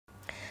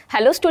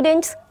Hello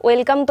students,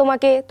 welcome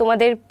তোমাকে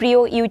তোমাদের প্রিয়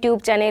ইউটিউব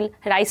চ্যানেল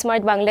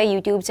রাইসমার্ট বাংলা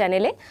ইউটিউব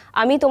চ্যানেলে।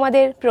 আমি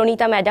তোমাদের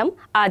প্রণীতা ম্যাডাম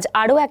আজ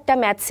আরও একটা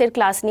ম্যাথসের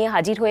ক্লাস নিয়ে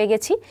হাজির হয়ে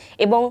গেছি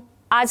এবং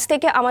আজ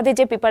থেকে আমাদের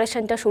যে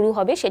প্রিপারেশনটা শুরু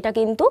হবে সেটা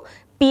কিন্তু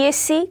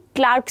পিএসসি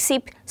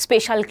ক্লার্কশিপ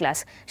স্পেশাল ক্লাস।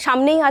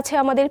 সামনেই আছে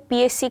আমাদের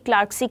পিএসসি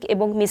ক্লার্কশিপ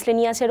এবং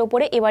মিসলেনিয়াসের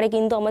ওপরে। এবারে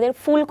কিন্তু আমাদের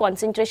ফুল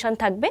কনসেন্ট্রেশন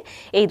থাকবে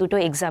এই দুটো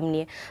এক্সাম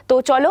নিয়ে। তো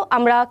চলো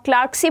আমরা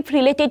ক্লার্কশিপ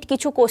রিলেটেড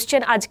কিছু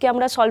কোশ্চেন আজকে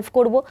আমরা সলভ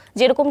করব।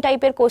 যেরকম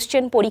টাইপের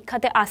কোশ্চেন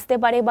পরীক্ষাতে আসতে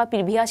পারে বা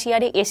প্রিভিয়াস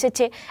ইয়ারে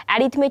এসেছে,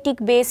 অ্যারিথমেটিক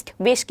বেসড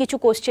বেশ কিছু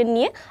কোশ্চেন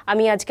নিয়ে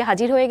আমি আজকে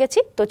হাজির হয়ে গেছি।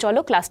 তো চলো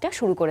ক্লাসটা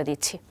শুরু করে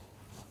দিচ্ছি।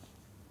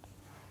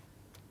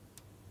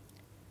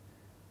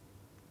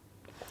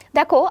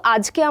 দেখো,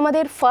 আজকে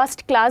আমাদের ফার্স্ট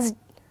ক্লাস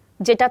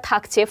যেটা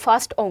থাকছে,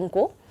 ফার্স্ট অঙ্ক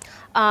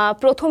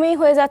প্রথমেই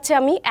হয়ে যাচ্ছে,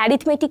 আমি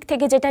অ্যারিথমেটিক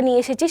থেকে যেটা নিয়ে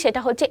এসেছি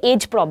সেটা হচ্ছে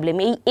এজ প্রবলেম।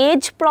 এই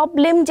এজ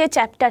প্রবলেম যে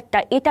চ্যাপ্টারটা,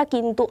 এটা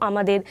কিন্তু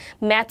আমাদের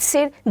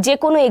ম্যাথসের যে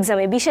কোনো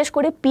এক্সামে, বিশেষ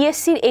করে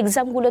পিএসসির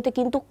এক্সামগুলোতে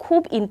কিন্তু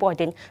খুব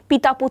ইম্পর্টেন্ট।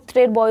 পিতা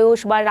পুত্রের বয়স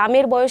বা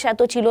রামের বয়স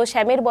এত ছিল,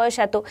 শ্যামের বয়স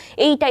এত,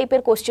 এই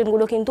টাইপের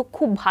কোশ্চেনগুলো কিন্তু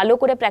খুব ভালো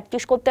করে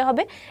প্র্যাকটিস করতে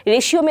হবে।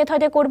 রেশিও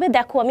মেথডে করবে।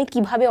 দেখো আমি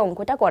কিভাবে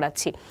অঙ্কটা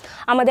করাচ্ছি।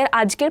 আমাদের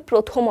আজকের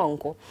প্রথম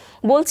অঙ্ক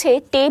বলছে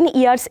 10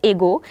 years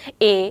ago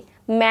a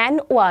man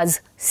was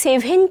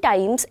 7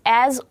 times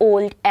as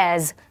old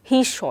as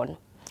his son.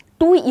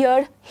 2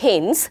 years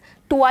hence,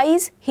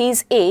 twice his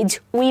age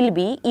will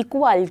be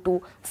equal to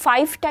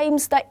 5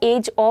 times the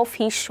age of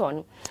his son.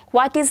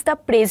 What is the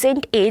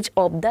present age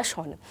of the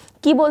son?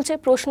 কি বলছে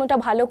প্রশ্নটা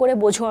ভালো করে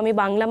বোঝো, আমি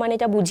বাংলা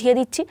মানেটা বুঝিয়ে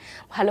দিচ্ছি,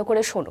 ভালো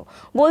করে শোনো।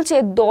 বলছে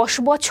 10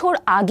 বছর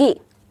আগে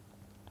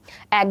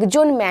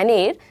একজন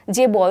ম্যানের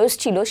যে বয়স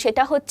ছিল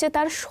সেটা হচ্ছে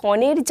তার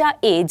সনের যা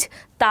এজ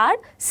তার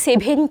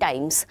 7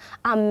 Times.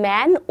 A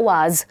man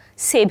was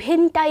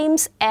 7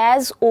 Times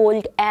as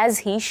old as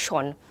his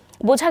son.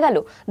 বোঝা গেল,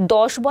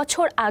 10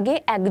 বছর আগে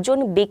একজন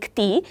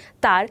ব্যক্তি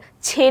তার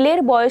ছেলের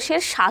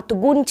বয়সের 7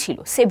 গুণ ছিল,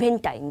 7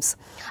 টাইমস।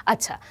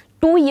 আচ্ছা,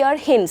 2 years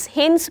hence,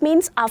 hence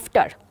means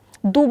after,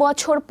 2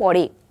 বছর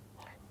পরে,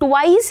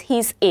 twice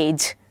his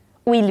age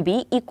will be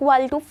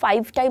equal to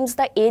 5 times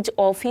the age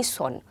of his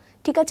son.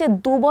 ঠিক আছে,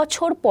 2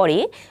 বছর পরে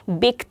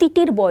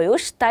ব্যক্তিটির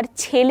বয়স তার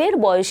ছেলের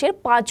বয়সের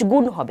 5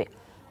 গুণ হবে।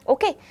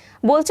 ওকে,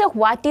 বলছে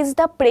what is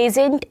the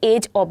present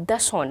age of the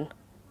son.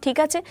 ঠিক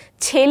আছে,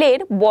 ছেলের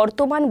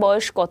বর্তমান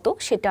বয়স কত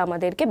সেটা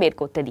আমাদেরকে বের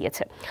করতে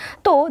দিয়েছে।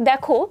 তো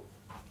দেখো,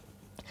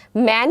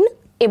 ম্যান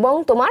এবং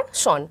তোমার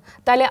সন,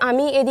 তাহলে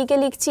আমি এদিকে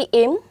লিখছি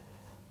এম,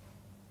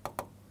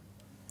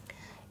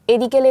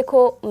 এদিকে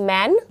লেখো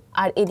ম্যান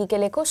আর এদিকে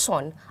লেখো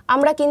সন।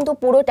 আমরা কিন্তু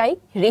পুরোটাই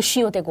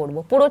রেশিওতে করব,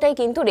 পুরোটাই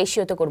কিন্তু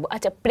রেশিওতে করব।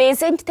 আচ্ছা,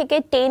 প্রেজেন্ট থেকে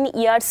 10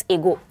 years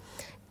ago,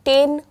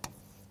 10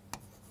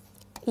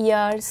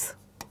 years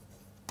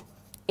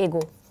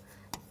ago,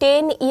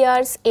 10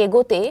 years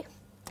agoতে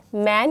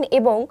man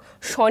এবং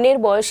সনের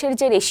বয়সের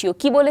যে রেশিও,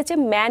 কি বলেছে,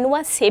 man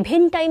was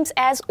 7 Times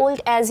as old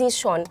as his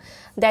son,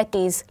 that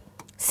is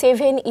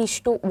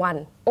 7:1।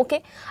 ওকে,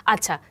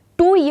 আচ্ছা,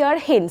 2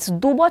 years hence,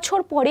 2 বছর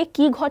পরে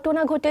কি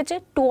ঘটনা ঘটেছে,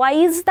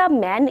 টুয়াইস দ্য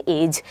ম্যান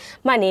এজ,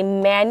 মানে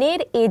ম্যানের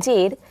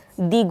এজের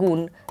দ্বিগুণ,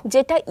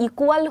 যেটা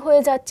ইকুয়াল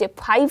হয়ে যাচ্ছে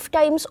 5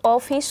 Times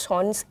of his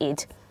sons age,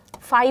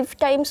 5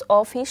 Times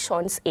of his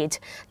sons age.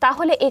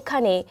 তাহলে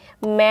এখানে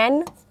man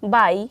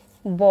by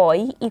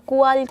boy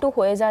equal to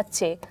হয়ে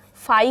যাচ্ছে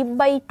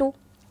 5/2,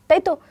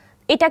 তাই তো?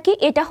 এটা কি,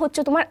 এটা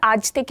হচ্ছে তোমার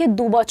আজ থেকে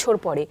 2 বছর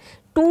পরে,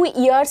 2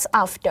 years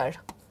after,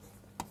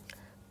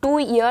 2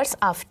 years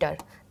after।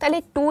 তাহলে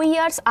 2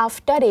 years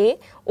আফটারে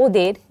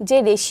ওদের যে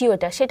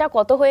রেশিওটা সেটা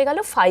কত হয়ে গেল,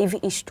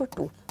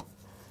 5:2,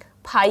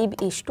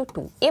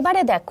 5:2।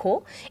 এবারে দেখো,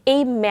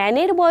 এই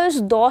ম্যানের বয়স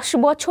 10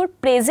 বছর,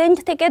 প্রেজেন্ট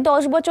থেকে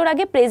 10 বছর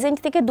আগে, প্রেজেন্ট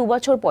থেকে 2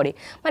 বছর পরে,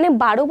 মানে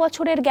 12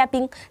 বছরের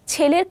গ্যাপিং।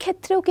 ছেলের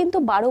ক্ষেত্রেও কিন্তু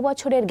 12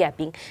 বছরের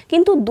গ্যাপিং,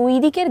 কিন্তু দুই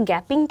দিকের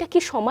গ্যাপিংটা কি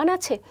সমান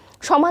আছে?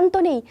 সমান তো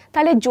নেই।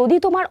 তাহলে যদি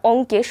তোমার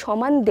অঙ্কে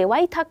সমান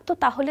দেওয়াই থাকতো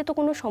তাহলে তো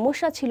কোনো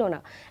সমস্যা ছিল না,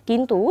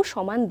 কিন্তু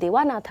সমান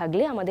দেওয়া না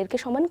থাকলে আমাদেরকে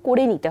সমান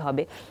করে নিতে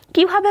হবে।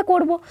 কিভাবে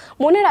করব?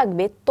 মনে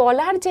রাখবে,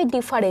 তলার যে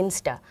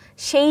ডিফারেন্সটা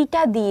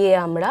সেইটা দিয়ে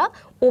আমরা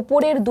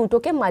ওপরের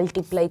দুটোকে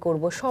মাল্টিপ্লাই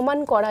করব সমান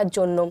করার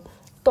জন্য।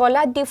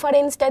 তলার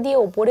ডিফারেন্সটা দিয়ে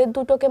ওপরের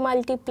দুটোকে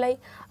মাল্টিপ্লাই,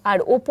 আর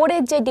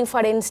ওপরের যে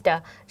ডিফারেন্সটা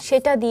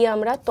সেটা দিয়ে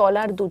আমরা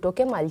তলার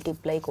দুটোকে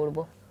মাল্টিপ্লাই করব।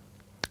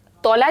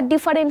 তলার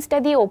ডিফারেন্সটা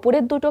দিয়ে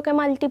ওপরের দুটোকে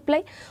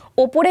মাল্টিপ্লাই,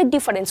 ওপরের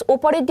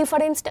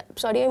ডিফারেন্সটা,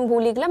 সরি আমি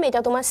ভুল লিখলাম, এটা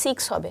তোমার 6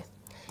 হবে,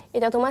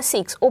 এটা তোমার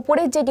 6।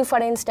 ওপরের যে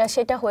ডিফারেন্সটা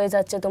সেটা হয়ে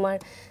যাচ্ছে তোমার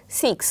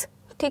 6।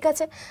 ঠিক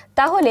আছে,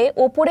 তাহলে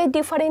ওপরের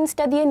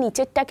ডিফারেন্সটা দিয়ে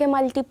নিচেরটাকে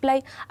মাল্টিপ্লাই,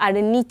 আর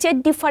নিচের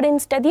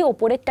ডিফারেন্সটা দিয়ে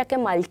ওপরেরটাকে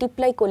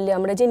মাল্টিপ্লাই করলে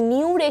আমরা যে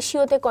নিউ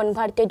রেশিওতে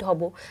কনভার্টেড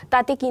হব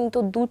তাতে কিন্তু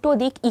দুটো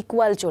দিক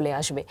ইকুয়াল চলে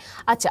আসবে।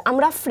 আচ্ছা,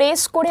 আমরা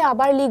ফ্রেশ করে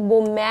আবার লিখব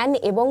ম্যান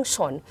এবং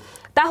সন।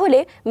 তাহলে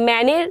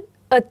ম্যানের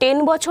 10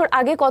 বছর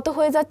আগে কত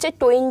হয়ে যাচ্ছে,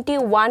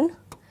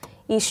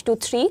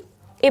 21:3,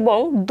 এবং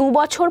 2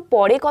 বছর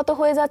পরে কত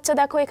হয়ে যাচ্ছে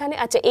দেখো এখানে।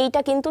 আচ্ছা, এইটা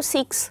কিন্তু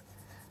 6,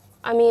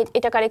 আমি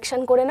এটা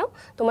কারেকশন করে নাও,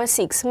 তোমার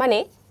 6 মানে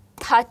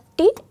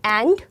 30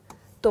 অ্যান্ড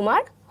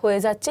তোমার হয়ে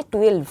যাচ্ছে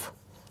 12,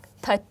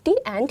 30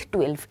 and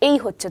 12, এই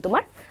হচ্ছে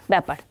তোমার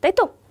ব্যাপার, তাই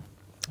তো?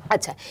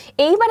 আচ্ছা,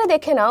 এইবারে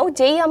দেখে নাও,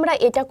 যেই আমরা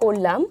এটা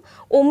করলাম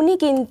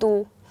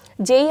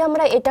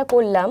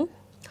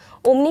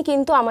অমনি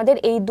কিন্তু আমাদের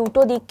এই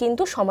দুটো দিক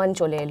কিন্তু সমান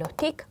চলে এলো,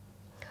 ঠিক?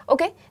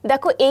 ওকে,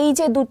 দেখো এই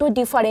যে দুটো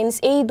ডিফারেন্স,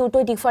 এই দুটো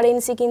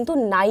ডিফারেন্সই কিন্তু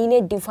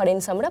 9-এর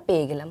ডিফারেন্স আমরা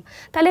পেয়ে গেলাম।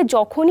 তাহলে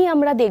যখনই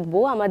আমরা দেখব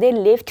আমাদের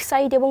লেফট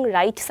সাইড এবং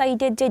রাইট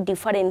সাইডের যে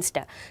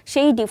ডিফারেন্সটা,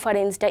 সেই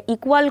ডিফারেন্সটা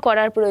ইকুয়াল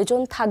করার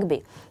প্রয়োজন থাকবে,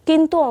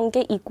 কিন্তু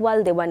অঙ্কে ইকুয়াল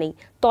দেওয়া নেই।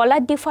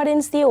 তলার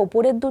ডিফারেন্স দিয়ে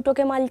ওপরের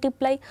দুটোকে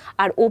মাল্টিপ্লাই,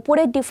 আর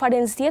ওপরের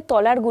ডিফারেন্স দিয়ে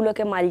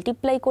তলারগুলোকে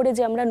মাল্টিপ্লাই করে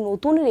যে আমরা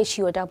নতুন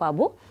রেশিওটা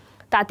পাবো,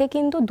 তাতে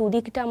কিন্তু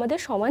দুদিকটা আমাদের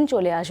সমান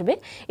চলে আসবে।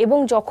 এবং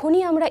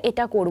যখনই আমরা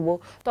এটা করব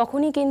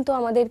তখনই কিন্তু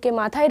আমাদেরকে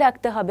মাথায়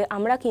রাখতে হবে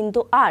আমরা কিন্তু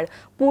আর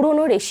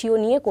পুরনো রেশিও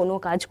নিয়ে কোনো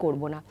কাজ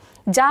করব না,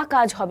 যা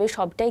কাজ হবে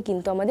সবটাই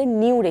কিন্তু আমাদের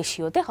নিউ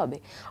রেশিওতে হবে।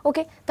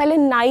 ওকে, তাহলে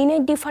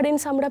 9-এর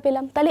ডিফারেন্স আমরা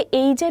পেলাম। তাহলে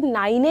এই যে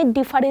 9-এর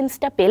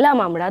ডিফারেন্সটা পেলাম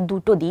আমরা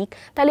দুটো দিক,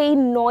 তাহলে এই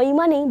 9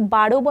 মানেই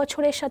 12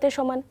 বছরের সাথে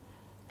সমান।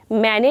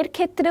 ম্যানের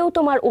ক্ষেত্রেও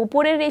তোমার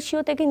ওপরের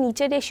রেশিও থেকে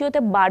নিচের রেশিওতে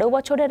 12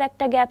 বছরের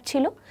একটা গ্যাপ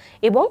ছিল,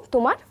 এবং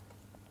তোমার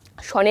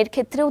শনের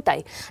ক্ষেত্রেও তাই।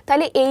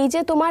 তাহলে এই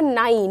যে তোমার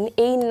 9,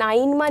 এই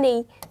 9 মানেই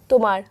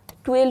তোমার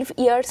 12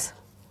 ইয়ার্স,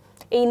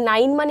 এই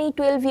 9 মানেই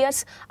 12 ইয়ার্স।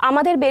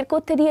 আমাদের বের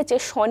করতে দিয়েছে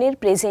শনের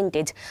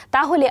প্রেজেন্টেজ,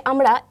 তাহলে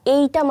আমরা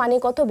এইটা মানে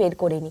কত বের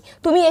করে নিই।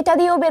 তুমি এটা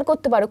দিয়েও বের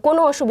করতে পারো,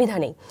 কোনো অসুবিধা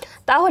নেই।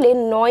 তাহলে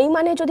 9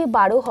 মানে যদি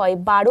 12 হয়,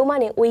 12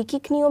 মানে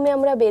ঐকিক নিয়মে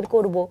আমরা বের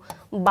করব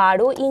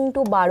 12 ×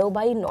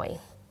 12/9,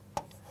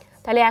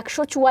 তাহলে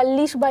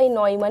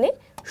 144/9 মানে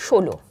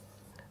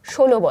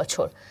 16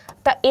 বছর।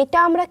 তা এটা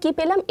আমরা কি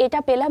পেলাম? এটা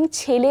পেলাম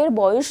ছেলের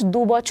বয়স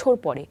 2 বছর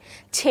পরে।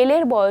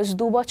 ছেলের বয়স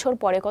 2 বছর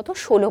পরে কত?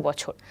 16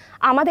 বছর।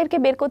 আমাদেরকে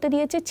বের করতে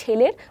দিয়েছে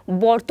ছেলের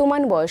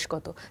বর্তমান বয়স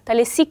কত,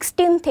 তাহলে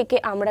 16 থেকে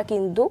আমরা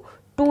কিন্তু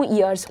 2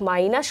 ইয়ার্স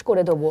মাইনাস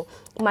করে দেবো,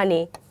 মানে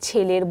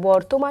ছেলের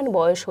বর্তমান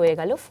বয়স হয়ে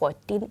গেল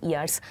 14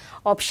 ইয়ার্স।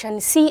 অপশান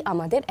সি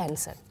আমাদের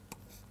অ্যান্সার।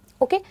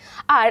 ওকে,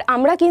 আর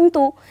আমরা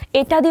কিন্তু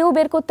এটা দিয়েও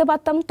বের করতে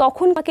পারতাম,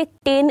 তখন আমাকে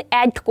 10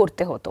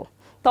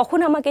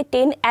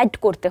 অ্যাড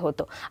করতে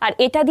হতো, আর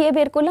এটা দিয়ে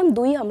বের করলাম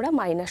 2 আমরা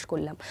মাইনাস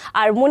করলাম।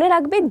 আর মনে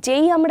রাখবে,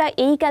 যেই আমরা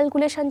এই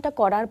ক্যালকুলেশনটা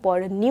করার পর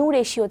নিউ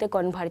রেশিওতে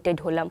কনভার্টেড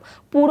হলাম,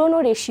 পুরনো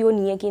রেশিও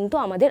নিয়ে কিন্তু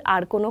আমাদের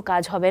আর কোনো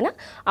কাজ হবে না,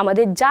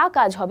 আমাদের যা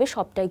কাজ হবে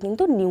সবটাই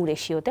কিন্তু নিউ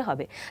রেশিওতে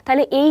হবে।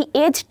 তাহলে এই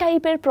এজ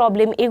টাইপের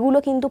প্রবলেম এগুলো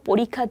কিন্তু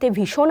পরীক্ষাতে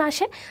ভীষণ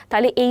আসে।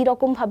 তাহলে এই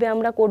রকমভাবে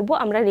আমরা করব,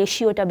 আমরা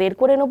রেশিওটা বের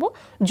করে নেব।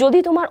 যদি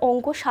তোমার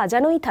অঙ্ক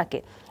সাজানোই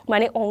থাকে,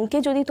 মানে অঙ্কে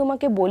যদি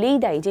তোমাকে বলেই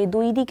দেয় যে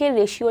দুই দিকের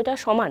রেশিওটা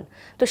সমান,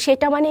 তো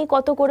সেটা মানেই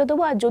কত করে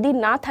দেবো। আর যদি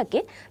না থাকে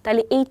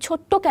তাহলে এই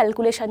ছোট্ট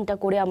ক্যালকুলেশনটা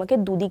করে আমাকে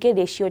দুদিকের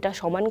রেশিওটা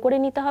সমান করে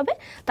নিতে হবে।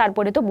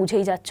 তারপরে তো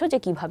বুঝেই যাচ্ছ যে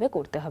কিভাবে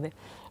করতে হবে।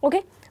 ওকে,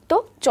 তো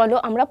চলো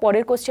আমরা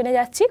পরের কোশ্চেনে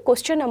যাচ্ছি।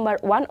 কোশ্চেন নাম্বার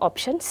 1,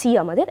 অপশান সি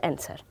আমাদের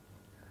অ্যান্সার।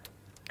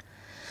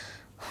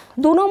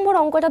 2 নম্বর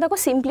অঙ্কটা দেখো,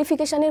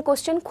 সিম্পলিফিকেশনের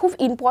কোশ্চেন, খুব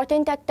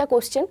ইম্পর্টেন্ট একটা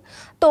কোশ্চেন।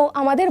 তো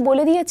আমাদের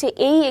বলে দিয়েছে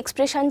এই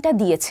এক্সপ্রেশনটা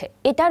দিয়েছে,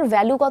 এটার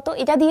ভ্যালু কত?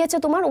 এটা দিয়েছে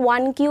তোমার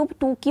 1 cube,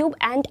 2 cube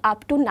and up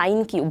to 9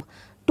 cube,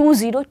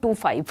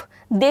 2025।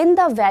 Then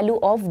the value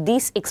of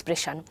this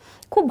expression.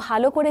 খুব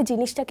ভালো করে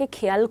জিনিসটাকে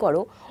খেয়াল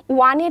করো,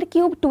 1-এর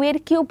কিউব, 2-এর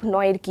কিউব,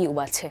 9-এর কিউব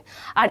আছে,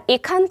 আর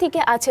এখান থেকে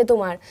আছে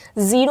তোমার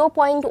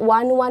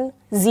 0.11,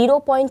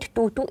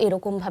 0.22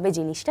 এরকমভাবে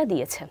জিনিসটা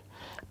দিয়েছে।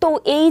 তো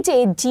এই যে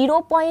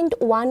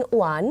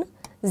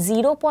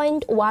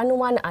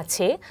 0.11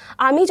 আছে,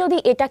 আমি যদি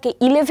এটাকে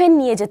 11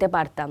 নিয়ে যেতে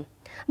পারতাম,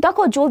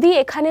 দেখো যদি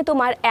এখানে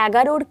তোমার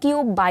 11-র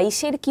কিউব,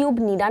 22-এর কিউব,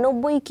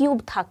 99 কিউব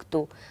থাকতো,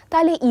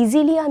 তাহলে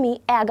ইজিলি আমি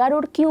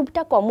 11-র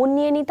কিউবটা কমন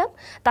নিয়ে নিতাম,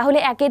 তাহলে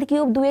 1-এর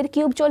কিউব, 2-এর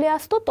কিউব চলে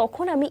আসতো,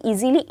 তখন আমি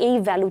ইজিলি এই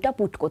ভ্যালুটা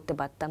পুট করতে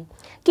পারতাম।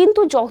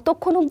 কিন্তু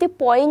যতক্ষণ অবধি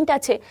পয়েন্ট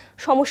আছে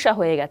সমস্যা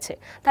হয়ে গেছে।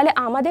 তাহলে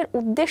আমাদের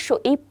উদ্দেশ্য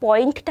এই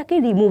পয়েন্টটাকে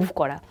রিমুভ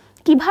করা।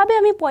 কিভাবে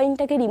আমি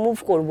পয়েন্টটাকে রিমুভ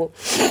করব?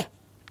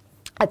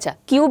 আচ্ছা,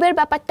 কিউবের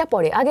ব্যাপারটা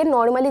পরে, আগে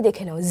নর্মালি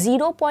দেখে নাও।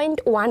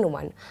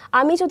 0.11,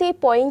 আমি যদি এই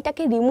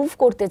পয়েন্টটাকে রিমুভ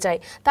করতে চাই,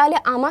 তাহলে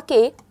আমাকে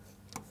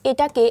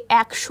এটাকে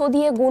 100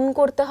 দিয়ে গুণ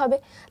করতে হবে,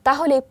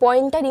 তাহলে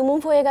পয়েন্টটা রিমুভ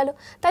হয়ে গেল।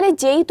 তাহলে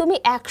যেই তুমি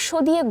 100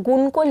 দিয়ে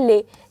গুণ করলে,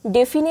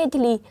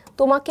 ডেফিনেটলি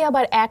তোমাকে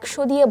আবার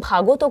 100 দিয়ে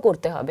ভাগও তো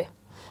করতে হবে।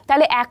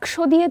 তাহলে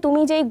 100 দিয়ে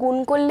তুমি যেই গুণ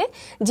করলে,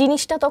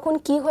 জিনিসটা তখন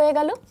কি হয়ে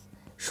গেল?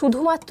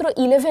 শুধুমাত্র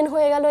 11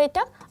 হয়ে গেল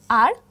এটা,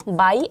 আর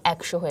বাই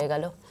 100 হয়ে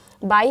গেল,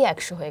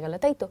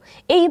 তাই তো?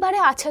 এইবারে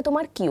আছে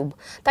তোমার কিউব।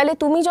 তাহলে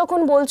তুমি যখন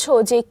বলছো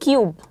যে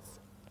কিউব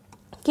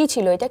কি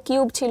ছিল, এটা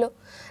কিউব ছিল,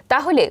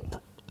 তাহলে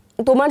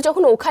তোমার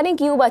যখন ওখানে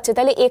কিউব আছে,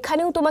 তাহলে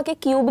এখানেও তোমাকে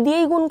কিউব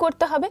দিয়েই গুণ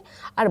করতে হবে,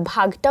 আর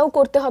ভাগটাও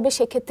করতে হবে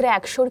সেক্ষেত্রে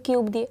 100-র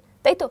কিউব দিয়ে,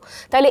 তাই তো?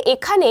 তাহলে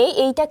এখানে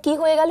এইটা কি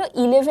হয়ে গেল?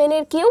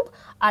 11-এর কিউব,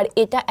 আর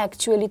এটা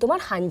অ্যাকচুয়ালি তোমার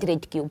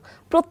 100 কিউব।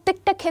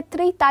 প্রত্যেকটা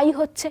ক্ষেত্রেই তাই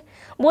হচ্ছে,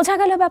 বোঝা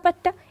গেল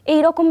ব্যাপারটা?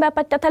 এই রকম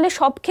ব্যাপারটা, তাহলে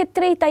সব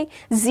ক্ষেত্রেই তাই।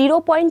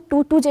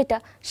 0.22 যেটা,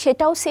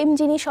 সেটাও সেম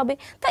জিনিস হবে।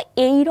 তাই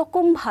এই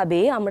রকমভাবে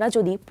আমরা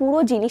যদি পুরো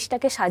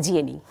জিনিসটাকে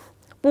সাজিয়ে নিই,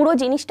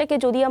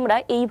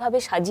 এইভাবে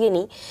সাজিয়ে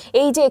নিই,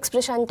 এই যে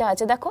এক্সপ্রেশনটা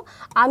আছে দেখো,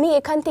 আমি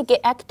এখান থেকে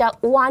একটা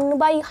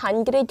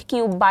 1/100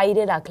 কিউব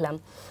বাইরে রাখলাম,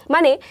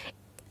 মানে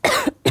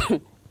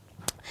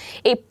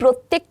এই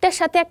প্রত্যেকটার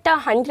সাথে একটা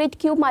 100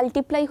 কিউব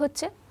মাল্টিপ্লাই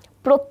হচ্ছে,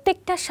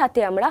 প্রত্যেকটার সাথে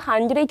আমরা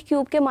 100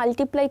 কিউবকে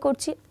মাল্টিপ্লাই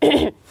করছি।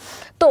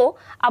 তো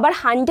আবার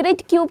 100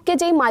 কিউবকে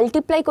যেই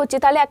মাল্টিপ্লাই করছি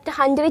তাহলে একটা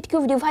 100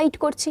 কিউব ডিভাইড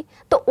করছি,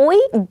 তো ওই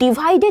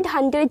ডিভাইডেড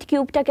 100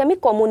 কিউবটাকে আমি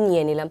কমন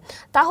নিয়ে নিলাম।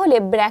 তাহলে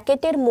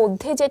ব্র্যাকেটের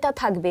মধ্যে যেটা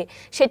থাকবে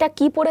সেটা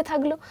কি পড়ে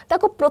থাকলো,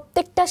 দেখো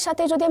প্রত্যেকটার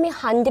সাথে যদি আমি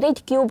 100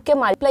 কিউবকে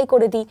মাল্টিপ্লাই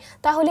করে দিই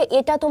তাহলে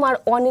এটা তোমার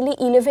অনলি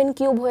 11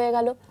 কিউব হয়ে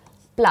গেল,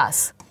 প্লাস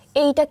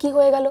এইটা কি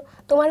হয়ে গেল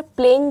তোমার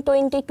প্লেন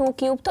 22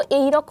 কিউব। তো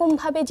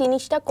এইরকমভাবে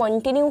জিনিসটা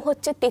কন্টিনিউ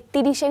হচ্ছে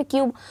 33-এর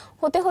কিউব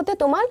হতে হতে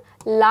তোমার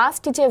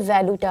লাস্ট যে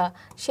ভ্যালুটা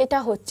সেটা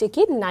হচ্ছে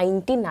কি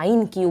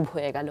 99 কিউব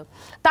হয়ে গেল।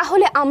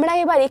 তাহলে আমরা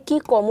এবারে কি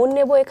কমন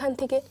নেব এখান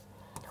থেকে,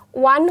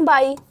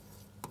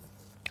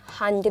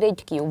 1/100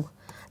 কিউব।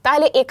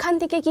 তাহলে এখান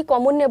থেকে কি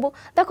কমন নেব,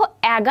 দেখো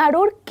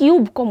 11-র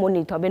কিউব কমন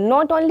নিতে হবে,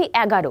 নট অনলি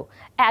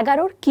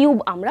 11-র কিউব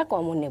আমরা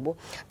কমন নেব।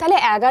 তাহলে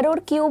 11-র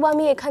কিউব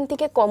আমি এখান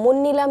থেকে কমন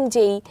নিলাম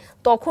যেই,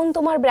 তখন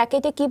তোমার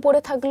ব্র্যাকেটে কি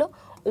পড়ে থাকলো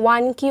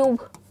 1 কিউব,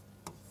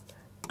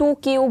 2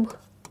 কিউব,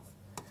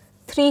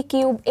 3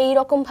 কিউব,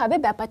 এইরকমভাবে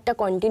ব্যাপারটা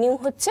কন্টিনিউ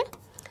হচ্ছে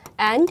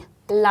অ্যান্ড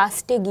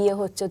লাস্টে গিয়ে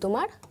হচ্ছে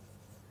তোমার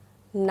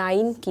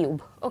 9 কিউব।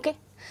 ওকে,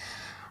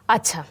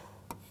 আচ্ছা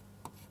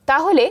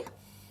তাহলে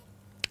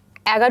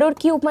 11-র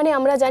কিউব মানে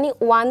আমরা জানি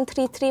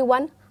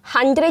 1331,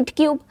 100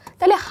 কিউব,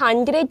 তাহলে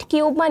 100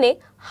 কিউব মানে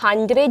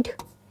 100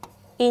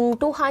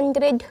 ইন্টু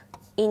 100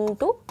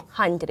 ইন্টু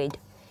 100,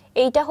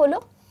 এইটা হলো।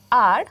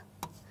 আর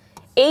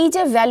এই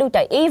যে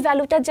ভ্যালুটা, এই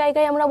ভ্যালুটার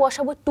জায়গায় আমরা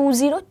বসাবো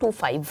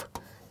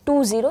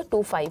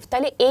 2025,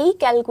 তাহলে এই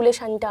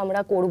ক্যালকুলেশনটা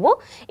আমরা করব।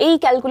 এই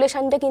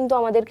ক্যালকুলেশনটা কিন্তু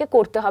আমাদেরকে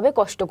করতে হবে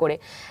কষ্ট করে,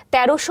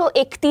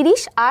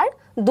 1331 আর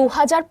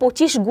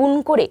 2025 গুণ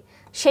করে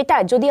সেটা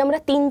যদি আমরা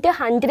 3টে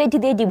 100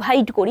 দিয়ে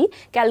ডিভাইড করি,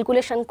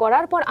 ক্যালকুলেশন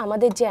করার পর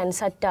আমাদের যে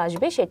অ্যান্সারটা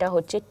আসবে সেটা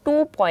হচ্ছে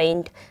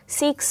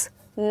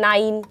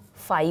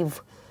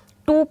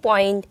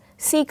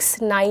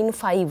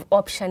 2.695,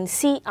 অপশান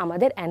সি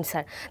আমাদের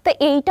অ্যান্সার। তা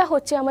এইটা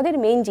হচ্ছে আমাদের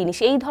মেইন জিনিস।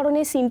 এই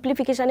ধরনের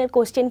সিম্পলিফিকেশানের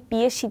কোশ্চেন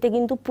পিএসসিতে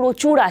কিন্তু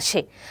প্রচুর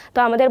আসে, তো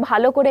আমাদের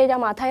ভালো করে এটা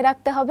মাথায়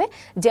রাখতে হবে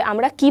যে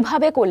আমরা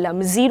কিভাবে করলাম।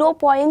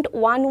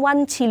 0.11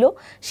 ছিল,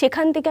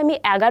 সেখান থেকে আমি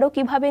 11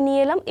 কিভাবে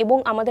নিয়ে এলাম, এবং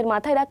আমাদের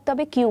মাথায় রাখতে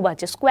হবে কিউব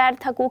আছে, স্কোয়ার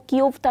থাকুক,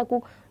 কিউব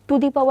থাকুক, টু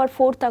দি পাওয়ার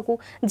 4 থাকুক,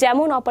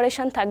 যেমন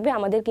অপারেশন থাকবে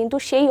আমাদের কিন্তু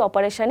সেই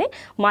অপারেশনে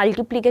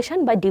মাল্টিপ্লিকেশন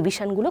বা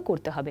ডিভিশনগুলো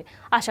করতে হবে।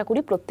 আশা করি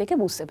প্রত্যেকে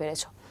বুঝতে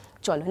পেরেছ।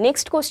 চলো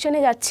নেক্সট কোশ্চেনে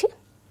যাচ্ছি।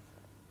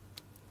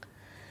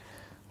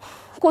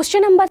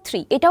 কোশ্চেন নাম্বার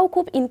 3, এটাও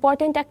খুব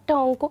ইম্পর্টেন্ট একটা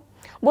অঙ্ক।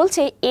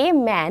 বলছে a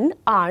man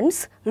earns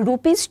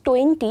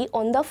 ₹20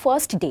 on the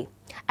first day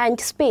and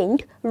spend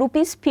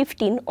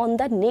 ₹15 on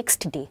the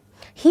next day.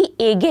 He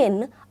again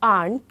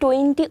earn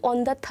 20 on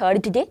the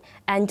third day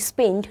and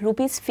spend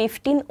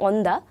 ₹15 on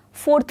the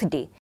fourth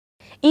day.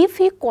 If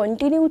he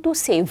continue to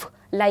save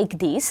like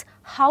this,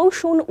 how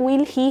soon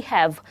will he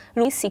have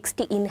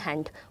 ₹60 in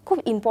hand? খুব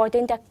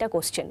important একটা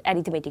question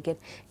অ্যারিথমেটিকের।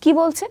 কি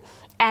বলছে,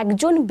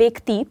 একজন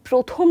ব্যক্তি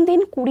প্রথম দিন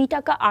 20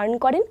 টাকা earn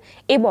করেন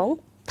এবং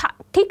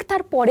ঠিক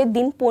তার পরের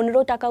দিন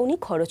 15 টাকা উনি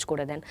খরচ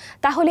করে দেন।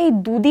 তাহলে এই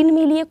দুদিন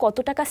মিলিয়ে কত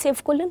টাকা সেভ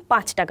করলেন,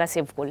 5 টাকা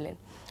সেভ করলেন।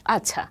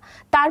 আচ্ছা,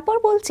 তারপর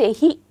বলছে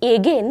হি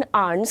again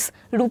earns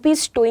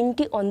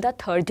 ₹20 on the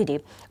third day.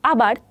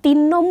 আবার 3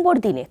 নম্বর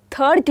দিনে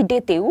থার্ড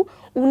ডেতেও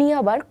উনি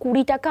আবার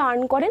 20 টাকা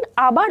আর্ন করেন,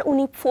 আবার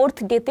উনি ফোর্থ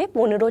ডেতে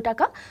 15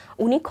 টাকা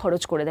উনি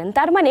খরচ করে দেন।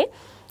 তার মানে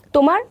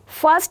তোমার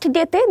ফার্স্ট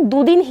ডেতে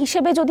দুদিন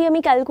হিসেবে যদি আমি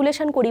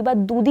ক্যালকুলেশন করি, বা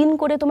দুদিন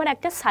করে তোমার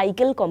একটা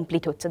সাইকেল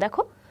কমপ্লিট হচ্ছে,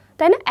 দেখো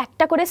তাই না,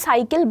 একটা করে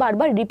সাইকেল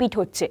বারবার রিপিট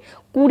হচ্ছে,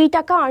 20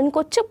 টাকা আর্ন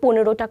করছে,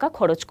 15 টাকা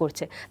খরচ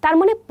করছে, তার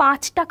মানে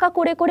 5 টাকা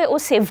করে করে ও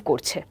সেভ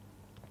করছে।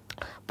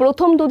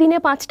 প্রথম দুদিনে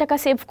 5 টাকা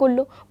সেভ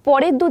করলো,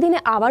 পরের দুদিনে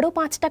আবারও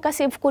 5 টাকা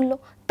সেভ করলো,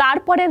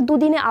 তারপরের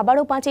দুদিনে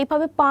আবারও 5,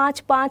 এইভাবে 5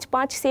 5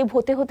 5 সেভ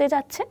হতে হতে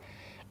যাচ্ছে।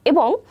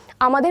 এবং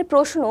আমাদের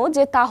প্রশ্ন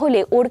যে তাহলে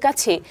ওর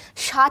কাছে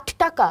 60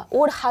 টাকা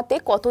ওর হাতে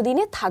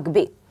কতদিনে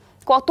থাকবে,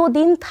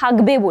 কতদিন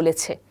থাকবে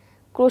বলেছে।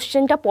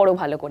 কোশ্চেনটা পড়ো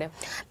ভালো করে।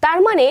 তার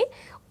মানে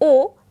ও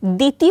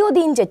দ্বিতীয়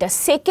দিন যেটা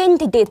সেকেন্ড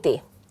ডেতে,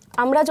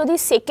 আমরা যদি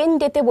সেকেন্ড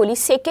ডেতে বলি,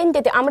 সেকেন্ড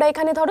ডেতে আমরা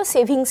এখানে ধরো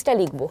সেভিংসটা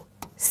লিখবো,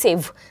 সেভ।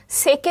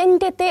 সেকেন্ড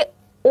ডেতে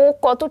ও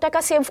কত টাকা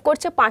সেভ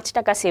করছে, 5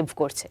 টাকা সেভ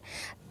করছে।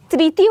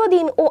 তৃতীয়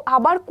দিন ও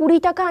আবার 20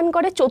 টাকা আর্ন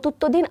করে,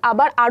 চতুর্থ দিন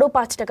আবার আরও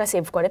 5 টাকা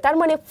সেভ করে। তার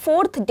মানে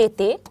ফোর্থ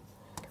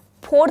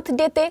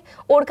ডেতে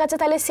ওর কাছে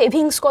তাহলে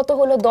সেভিংস কত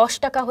হলো, 10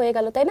 টাকা হয়ে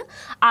গেল, তাই না।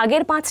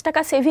 আগের 5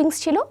 টাকা সেভিংস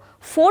ছিল,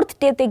 ফোর্থ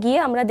ডেতে গিয়ে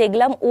আমরা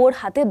দেখলাম ওর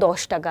হাতে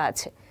 10 টাকা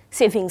আছে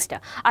সেভিংসটা।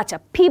 আচ্ছা,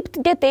 ফিফথ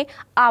ডেতে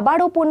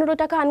আবারও 15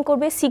 টাকা আর্ন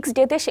করবে, 6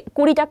 ডেতে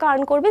 20 টাকা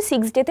আর্ন করবে,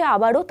 6 ডেতে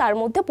আবারও তার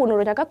মধ্যে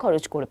 15 টাকা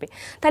খরচ করবে।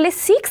 তাহলে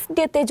 6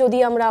 ডেতে যদি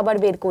আমরা আবার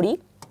বের করি,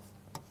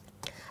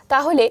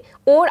 তাহলে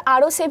ওর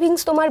আরও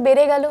সেভিংস তোমার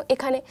বেড়ে গেল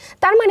এখানে।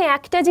 তার মানে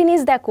একটা জিনিস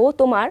দেখো,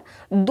 তোমার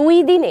 2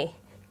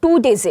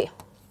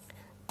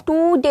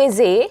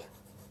 ডেজে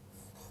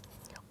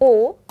ও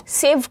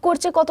সেভ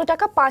করছে কত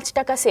টাকা, 5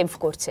 টাকা সেভ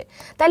করছে।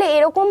 তাহলে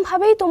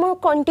এরকমভাবেই তোমার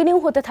কন্টিনিউ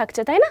হতে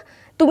থাকছে, তাই না?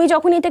 তুমি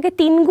যখন এটাকে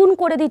 3 গুণ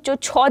করে দিচ্ছ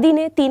 6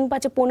 দিনে, 3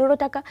 5 15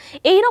 টাকা,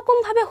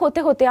 এইরকমভাবে হতে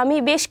হতে আমি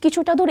বেশ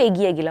কিছুটা দূর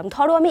এগিয়ে গেলাম।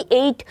 ধরো আমি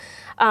 8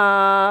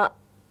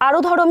 আরও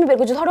ধরো আমি বের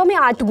করছি, ধরো আমি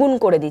 8 গুণ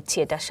করে দিচ্ছি,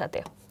 এটার সাথে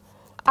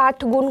 8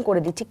 গুণ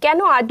করে দিচ্ছি। কেন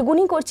 8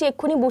 গুণই করছি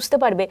এক্ষুনি বুঝতে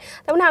পারবে।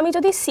 তার মানে আমি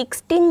যদি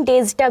 16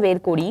 ডেজটা বের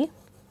করি,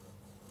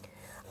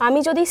 আমি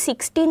যদি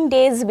 16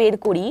 ডেজ বের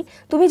করি,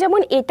 তুমি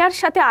যেমন এটার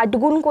সাথে 8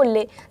 গুণ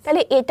করলে,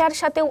 তাহলে এটার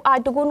সাথেও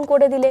 8 গুণ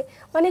করে দিলে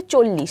মানে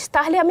 40।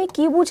 তাহলে আমি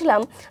কি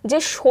বুঝলাম যে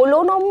 16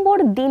 নম্বর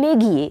দিনে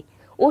গিয়ে,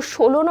 ও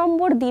 16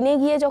 নম্বর দিনে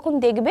গিয়ে যখন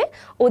দেখবে,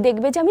 ও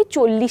দেখবে যে আমি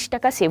 40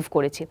 টাকা সেভ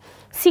করেছি।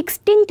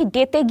 16th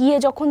ডেতে গিয়ে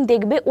যখন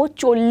দেখবে ও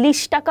 40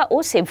 টাকা ও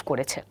সেভ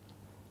করেছে।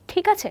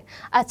 ঠিক আছে,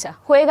 আচ্ছা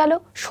হয়ে গেল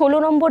 16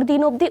 নম্বর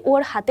দিন অবধি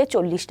ওর হাতে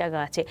 40 টাকা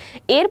আছে।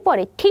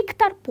 এরপরে ঠিক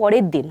তার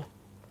পরের দিন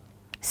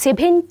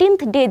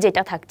 17th ডে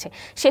যেটা থাকছে,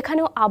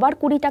 সেখানেও আবার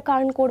 20 টাকা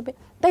আর্ন করবে,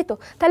 তাই তো?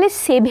 তাহলে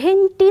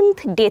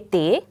 17th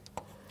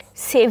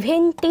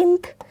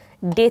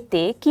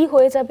ডেতে কি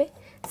হয়ে যাবে,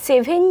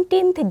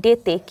 17th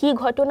ডেতে কি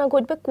ঘটনা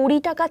ঘটবে, 20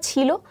 টাকা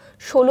ছিল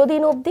 16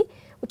 দিন অবধি,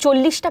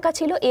 40 টাকা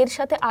ছিল, এর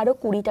সাথে আরও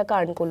 20 টাকা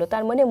আর্ন করলো,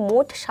 তার মানে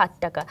মোট 60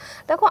 টাকা।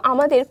 দেখো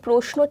আমাদের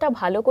প্রশ্নটা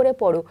ভালো করে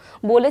পড়ো,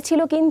 বলেছিল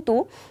কিন্তু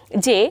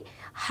যে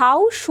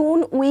how soon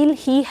will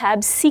he have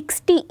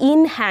 60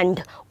 in hand,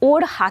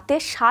 ওর হাতে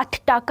 60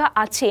 টাকা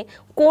আছে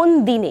কোন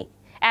দিনে।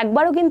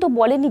 একবারও কিন্তু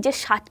বলেনি যে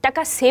 60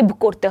 টাকা সেভ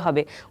করতে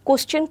হবে।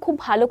 কোশ্চেন খুব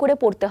ভালো করে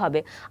পড়তে হবে।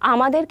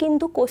 আমাদের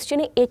কিন্তু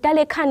কোশ্চেনে এটা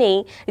লেখা নেই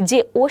যে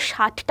ও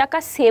 60 টাকা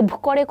সেভ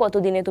করে কত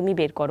দিনে, তুমি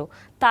বের করো,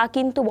 তা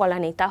কিন্তু বলা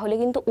নেই, তাহলে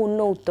কিন্তু অন্য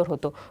উত্তর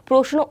হতো।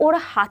 প্রশ্ন ওর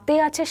হাতে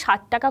আছে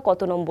 60 টাকা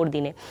কত নম্বর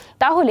দিনে,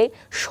 তাহলে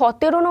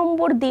 17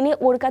 নম্বর দিনে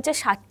ওর কাছে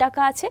 60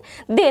 টাকা আছে,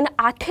 দেন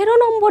 18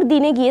 নম্বর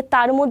দিনে গিয়ে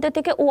তার মধ্যে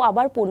থেকে ও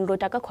আবার 15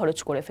 টাকা খরচ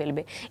করে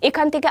ফেলবে।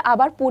 এখান থেকে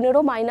আবার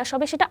 15 মাইনাস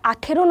হবে, সেটা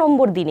 18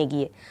 নম্বর দিনে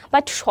গিয়ে।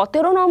 বাট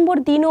 17 নম্বর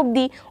দিন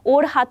অবধি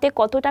ওর হাতে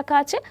কত টাকা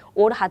আছে,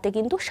 ওর হাতে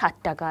কিন্তু 60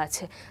 টাকা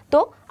আছে। তো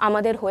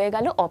আমাদের হয়ে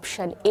গেল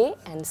অপশান এ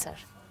অ্যান্সার।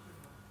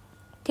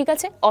 ঠিক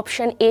আছে,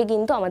 অপশান এ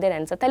কিন্তু আমাদের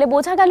অ্যান্সার। তাহলে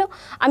বোঝা গেল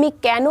আমি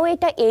কেন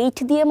এটা 8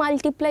 দিয়ে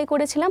মাল্টিপ্লাই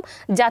করেছিলাম,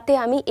 যাতে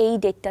আমি এই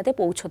ডেটটাতে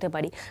পৌঁছতে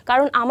পারি।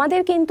 কারণ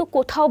আমাদের কিন্তু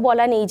কোথাও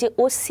বলা নেই যে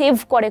ও সেভ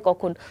করে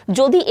কখন।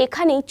 যদি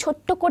এখানেই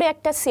ছোট্ট করে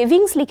একটা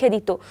সেভিংস লিখে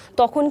দিত,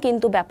 তখন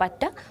কিন্তু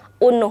ব্যাপারটা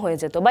অন্য হয়ে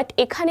যেত। বাট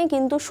এখানে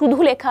কিন্তু শুধু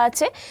লেখা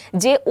আছে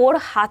যে ওর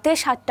হাতে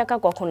 60 টাকা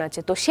কখন আছে,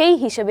 তো সেই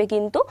হিসেবে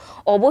কিন্তু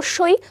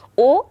অবশ্যই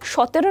ও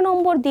 17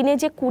 নম্বর দিনে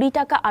যে 20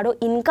 টাকা আরও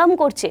ইনকাম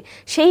করছে,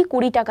 সেই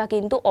 20 টাকা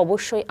কিন্তু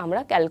অবশ্যই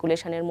আমরা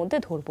ক্যালকুলেশনের মধ্যে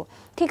ধরবো।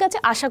 ঠিক আছে,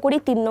 আশা করি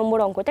 3 নম্বর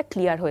অঙ্কটা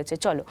ক্লিয়ার হয়েছে।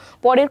 চলো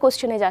পরের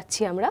কোশ্চেনে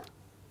যাচ্ছি আমরা।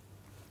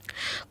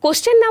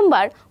 কোশ্চেন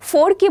নাম্বার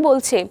 4 কি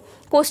বলছে,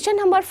 কোশ্চেন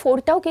নাম্বার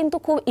 4টাও কিন্তু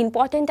খুব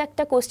ইম্পর্টেন্ট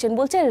একটা কোশ্চেন।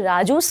 বলছে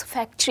Raju's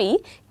factory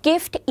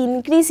kept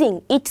increasing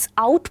it's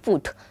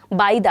output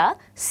by the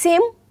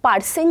same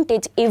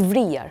percentage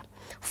every year.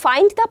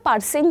 Find the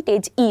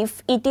percentage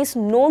if it is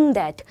known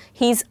that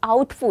his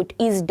output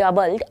is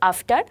doubled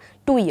after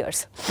 2 years.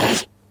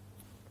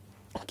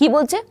 কি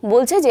বলছে,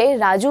 বলছে যে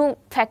রাজু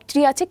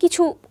ফ্যাক্টরি আছে,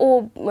 কিছু ও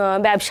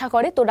ব্যবসা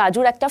করে, তো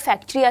রাজুর একটা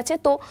ফ্যাক্টরি আছে,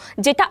 তো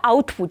যেটা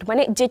আউটপুট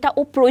মানে যেটা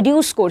ও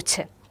প্রডিউস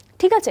করছে,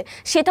 ঠিক আছে,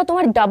 সেটা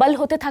তোমার ডাবল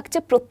হতে থাকছে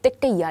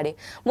প্রত্যেকটা ইয়ারে।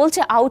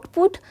 বলছে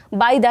output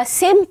by the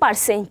same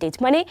percentage,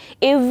 মানে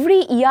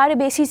এভরি ইয়ার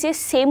বেসিসে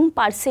সেম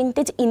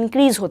পার্সেন্টেজ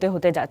ইনক্রিজ হতে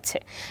হতে যাচ্ছে।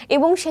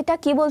 এবং সেটা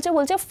কি বলছে,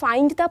 বলছে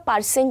ফাইন্ড দ্য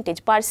পার্সেন্টেজ,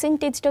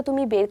 পার্সেন্টেজটা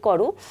তুমি বের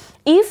করো,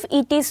 if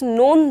it is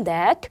known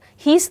that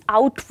his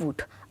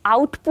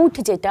output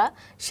যেটা,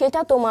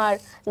 সেটা তোমার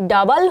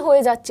ডাবল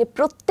হয়ে যাচ্ছে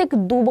প্রত্যেক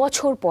 2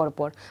 বছর পর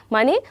পর।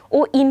 মানে ও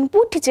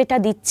ইনপুট যেটা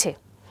দিচ্ছে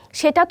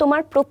সেটা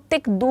তোমার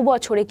প্রত্যেক 2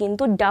 বছরে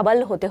কিন্তু ডাবল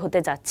হতে হতে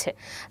যাচ্ছে।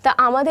 তা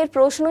আমাদের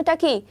প্রশ্নটা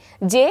কি,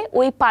 যে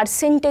ওই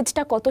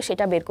পার্সেন্টেজটা কত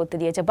সেটা বের করতে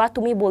দিয়েছে, বা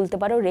তুমি বলতে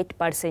পারো রেট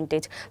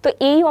পার্সেন্টেজ। তো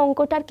এই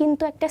অঙ্কটার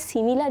কিন্তু একটা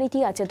সিমিলারিটি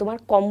আছে তোমার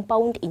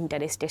কম্পাউন্ড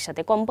ইন্টারেস্টের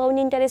সাথে। কম্পাউন্ড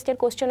ইন্টারেস্টের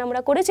কোশ্চেন আমরা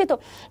করেছি,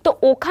 তো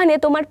ওখানে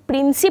তোমার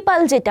প্রিন্সিপাল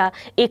যেটা,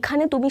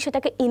 এখানে তুমি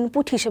সেটাকে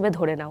ইনপুট হিসেবে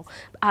ধরে নাও,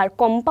 আর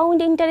কম্পাউন্ড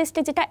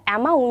ইন্টারেস্টে যেটা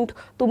অ্যামাউন্ট,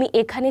 তুমি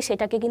এখানে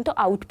সেটাকে কিন্তু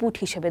আউটপুট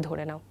হিসেবে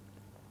ধরে নাও।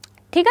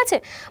 ঠিক আছে,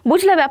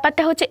 বুঝলে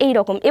ব্যাপারটা হচ্ছে এই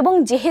রকম। এবং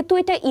যেহেতু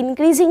এটা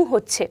ইনক্রিজিং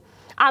হচ্ছে,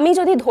 আমি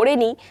যদি ধরে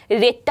নিই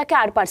রেটটাকে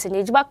আর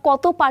পার্সেন্টেজ, বা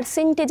কত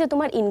পার্সেন্টেজে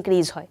তোমার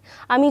ইনক্রিজ হয়,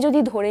 আমি যদি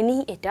ধরে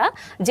নিই এটা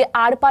যে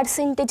আর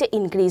পার্সেন্টেজে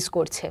ইনক্রিজ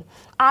করছে,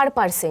 আর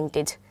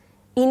percentage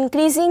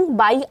increasing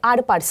by R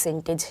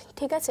percentage.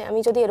 ঠিক আছে, আমি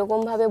যদি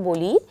এরকমভাবে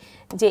বলি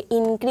যে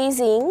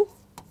increasing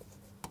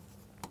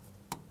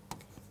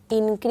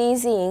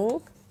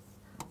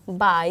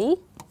by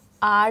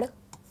R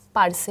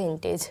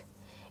percentage,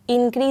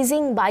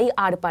 increasing by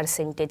R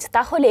percentage,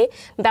 তাহলে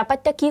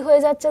ব্যাপারটা কি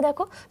হয়ে যাচ্ছে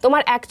দেখো,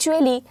 তোমার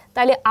অ্যাকচুয়ালি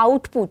তাহলে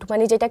আউটপুট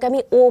মানে যেটাকে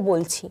আমি ও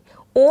বলছি,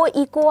 ও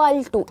ইকুয়াল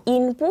টু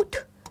ইনপুট,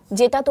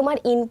 যেটা তোমার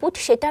ইনপুট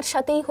সেটার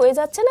সাথেই হয়ে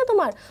যাচ্ছে না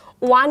তোমার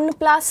 1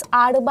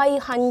 +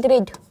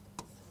 r/100,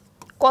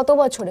 কত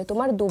বছরে?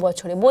 তোমার 2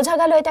 বছরে। বোঝা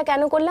গেল এটা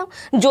কেন করলাম?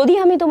 যদি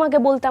আমি তোমাকে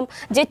বলতাম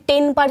যে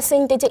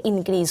 10%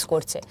 ইনক্রিজ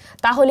করছে,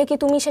 তাহলে কি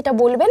তুমি সেটা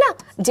বলবে না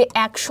যে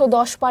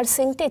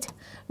 110%?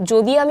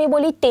 যদি আমি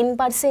বলি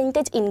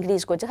 10%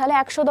 ইনক্রিজ করছে তাহলে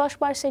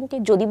 110%,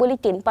 যদি বলি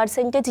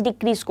 10%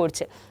 ডিক্রিজ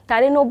করছে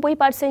তাহলে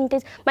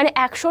 90%, মানে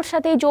 100-র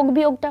সাথে যোগ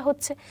বিয়োগটা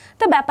হচ্ছে।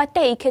 তো ব্যাপারটা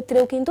এই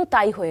ক্ষেত্রেও কিন্তু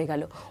তাই হয়ে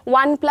গেল,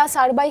 1 +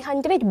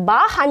 r/100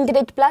 বা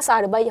 100 +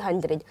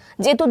 r/100,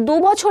 যেহেতু 2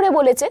 বছরে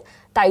বলেছে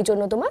তাই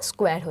জন্য তোমার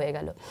স্কোয়ার হয়ে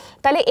গেল।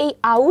 তাহলে এই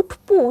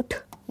আউটপুট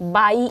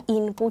বাই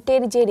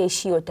ইনপুটের যে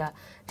রেশিওটা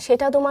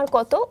সেটা তোমার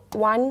কত?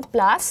 1 +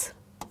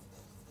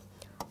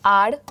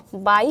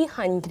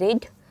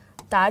 r/100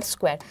 তার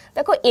স্কোয়ার।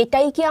 দেখো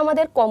এটাই কি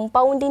আমাদের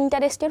কম্পাউন্ড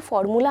ইন্টারেস্টের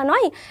ফর্মুলা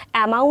নয়?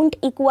 Amount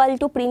equal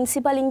to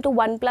principal into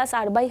 1 +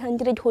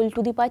 r/100 whole to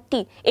the power t।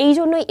 এই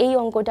জন্যই এই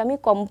অঙ্কটা আমি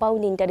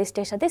কম্পাউন্ড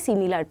ইন্টারেস্টের সাথে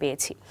সিমিলার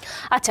পেয়েছি।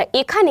 আচ্ছা,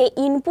 এখানে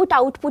ইনপুট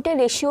আউটপুটের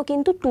রেশিও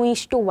কিন্তু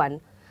 2:1,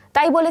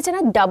 তাই বলেছে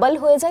না ডাবল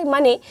হয়ে যায়।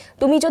 মানে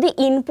তুমি যদি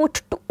ইনপুট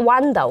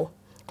 1 দাও,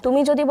 তুমি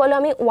যদি বলো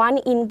আমি 1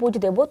 ইনপুট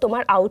দেব,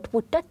 তোমার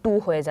আউটপুটটা 2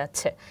 হয়ে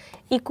যাচ্ছে,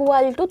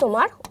 ইকুয়াল টু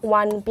তোমার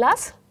 1 +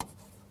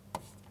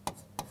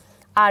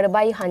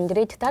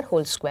 r/100 তার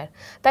হোল স্কোয়ার।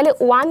 তাহলে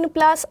 1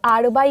 +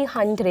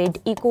 r/100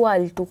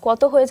 ইকুয়াল টু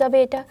কত হয়ে যাবে?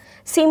 এটা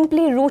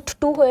সিম্পলি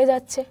 √2 হয়ে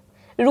যাচ্ছে।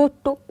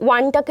 √2,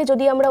 1টাকে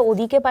যদি আমরা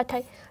ওদিকে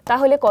পাঠাই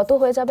তাহলে কত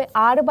হয়ে যাবে?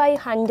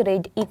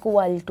 r/100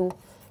 equal to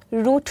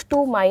 √2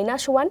 -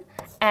 1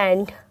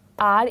 and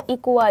r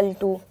equal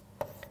to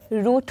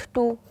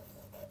 √2 -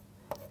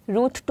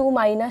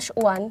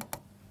 1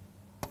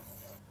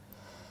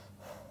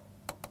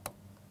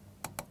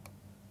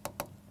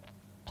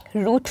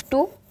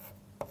 √2 -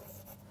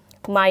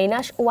 1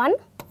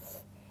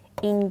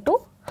 into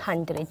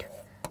 100।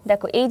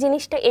 দেখো এই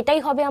জিনিসটা, এটাই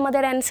হবে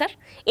আমাদের অ্যান্সার,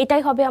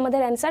 এটাই হবে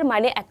আমাদের অ্যান্সার,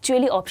 মানে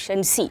অ্যাকচুয়ালি অপশন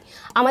সি।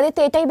 আমাদের তো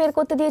এটাই বের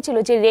করতে দিয়েছিল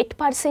যে রেট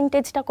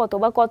পার্সেন্টেজটা কত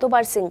বা কত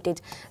পার্সেন্টেজ।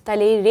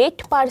 তাহলে rate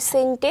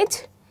percentage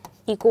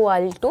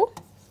equal to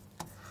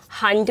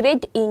 100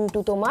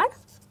 into তোমার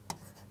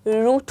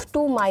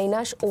 √2 -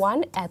 1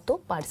 এত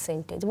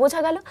পার্সেন্টেজ। বোঝা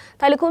গেল?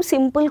 তাহলে খুব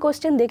সিম্পল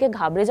কোশ্চেন, দেখে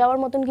ঘাবড়ে যাওয়ার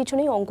মতন কিছু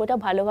নেই, অঙ্কটা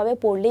ভালোভাবে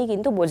পড়লেই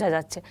কিন্তু বোঝা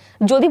যাচ্ছে।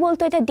 যদি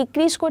বলতো এটা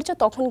ডিক্রিজ করছে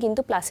তখন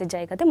কিন্তু প্লাসের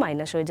জায়গাতে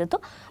মাইনাস হয়ে যেত,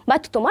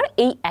 বাট তোমার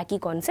এই একই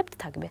কনসেপ্ট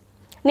থাকবে।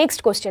 নেক্সট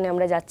কোশ্চেনে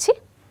আমরা যাচ্ছি।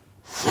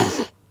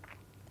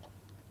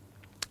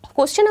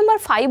 কোশ্চেন নাম্বার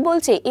 5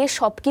 বলছে এ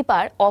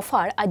shopkeeper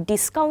offer a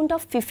discount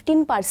of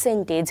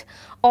 15%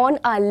 on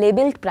a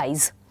labelled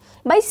price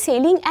by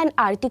selling an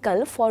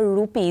article for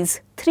rupees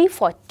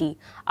 340.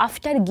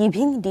 After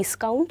giving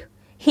discount,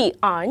 he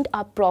earned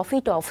a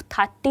profit of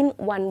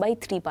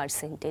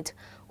 13.1/3%.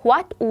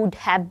 What would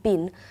have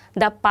been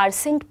the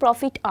percent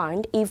profit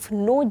earned if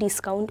no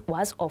discount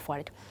was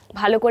offered?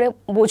 ভালো করে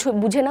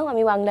বুঝে নাও,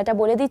 আমি বাংলাটা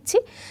বলে দিচ্ছি।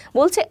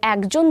 বলছে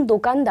একজন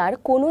দোকানদার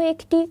কোনো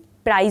একটি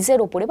প্রাইজের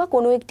ওপরে বা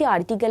কোনো একটি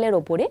আর্টিকেলের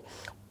ওপরে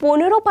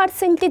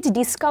 15%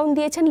 ডিসকাউন্ট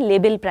দিয়েছেন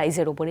লেবেল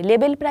প্রাইজের ওপরে।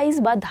 লেবেল প্রাইস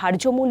বা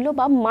ধার্য মূল্য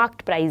বা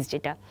মার্কড প্রাইস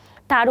যেটা,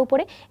 তার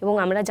উপরে। এবং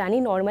আমরা জানি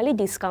নর্মালি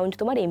ডিসকাউন্ট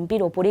তোমার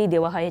এমপির ওপরেই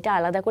দেওয়া হয়, এটা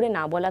আলাদা করে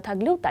না বলা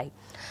থাকলেও তাই।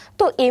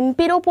 তো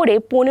এমপির ওপরে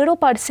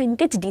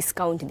 15%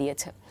 ডিসকাউন্ট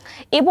দিয়েছে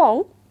এবং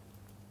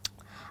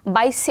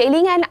by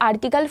selling an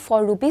article for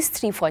rupees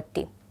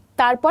 340,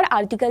 তারপর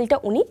আর্টিকেলটা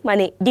উনি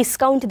মানে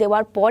ডিসকাউন্ট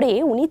দেওয়ার পরে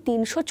উনি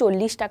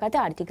 340 টাকাতে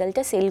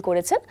আর্টিকেলটা সেল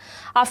করেছেন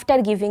আফটার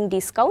গিভিং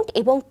ডিসকাউন্ট,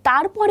 এবং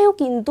তারপরেও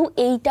কিন্তু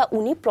এইটা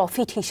উনি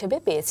প্রফিট হিসেবে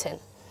পেয়েছেন।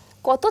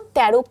 কত?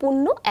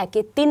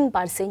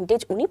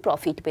 13.1% উনি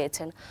প্রফিট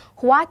পেয়েছেন।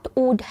 What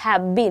would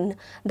have been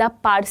the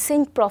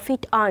percent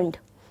profit earned?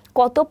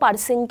 কত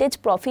পার্সেন্টেজ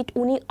প্রফিট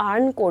উনি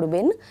আর্ন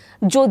করবেন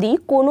যদি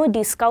কোনো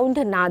ডিসকাউন্ট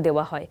না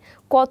দেওয়া হয়?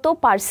 কত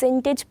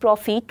পার্সেন্টেজ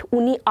প্রফিট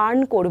উনি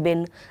আর্ন করবেন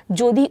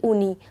যদি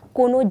উনি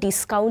কোনো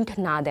ডিসকাউন্ট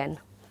না দেন?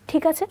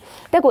 ঠিক আছে,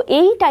 দেখো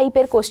এই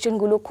টাইপের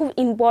কোশ্চেনগুলো খুব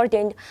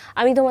ইম্পর্টেন্ট।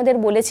 আমি তোমাদের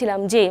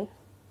বলেছিলাম যে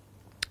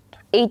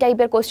এই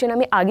টাইপের কোশ্চেন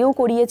আমি আগেও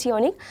করিয়েছি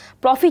অনেক।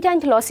 প্রফিট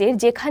অ্যান্ড লসের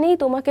যেখানেই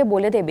তোমাকে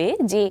বলে দেবে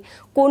যে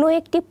কোনো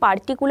একটি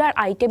পার্টিকুলার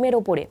আইটেমের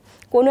ওপরে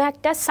কোনো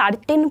একটা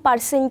সার্টেন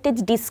পার্সেন্টেজ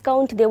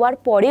ডিসকাউন্ট দেওয়ার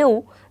পরেও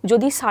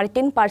যদি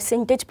সার্টেন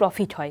পার্সেন্টেজ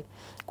প্রফিট হয়,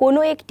 কোনো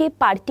একটি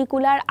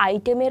পার্টিকুলার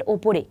আইটেমের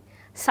ওপরে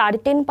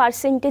সার্টেন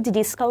পার্সেন্টেজ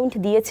ডিসকাউন্ট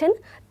দিয়েছেন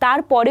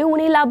তারপরেও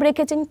উনি লাভ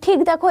রেখেছেন, ঠিক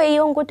দেখো এই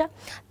অঙ্কটা।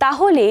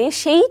 তাহলে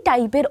সেই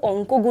টাইপের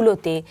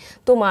অঙ্কগুলোতে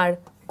তোমার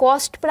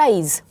কস্ট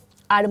প্রাইস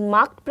আর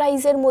মার্কড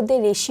প্রাইসের মধ্যে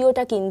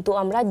রেশিওটা কিন্তু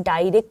আমরা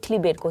ডাইরেক্টলি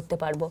বের করতে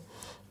পারবো।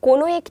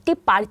 কোনো একটি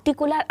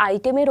পার্টিকুলার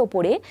আইটেমের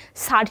ওপরে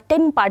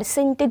সার্টেন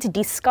পার্সেন্টেজ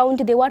ডিসকাউন্ট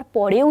দেওয়ার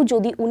পরেও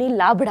যদি উনি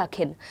লাভ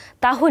রাখেন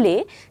তাহলে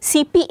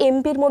সিপি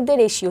এমপির মধ্যে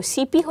রেশিও,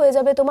 সিপি হয়ে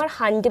যাবে তোমার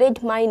 100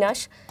 মাইনাস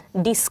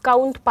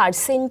ডিসকাউন্ট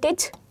পার্সেন্টেজ,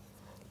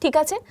 ঠিক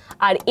আছে,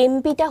 আর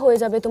এমপিটা হয়ে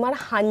যাবে তোমার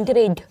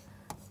 100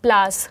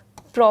 প্লাস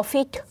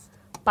প্রফিট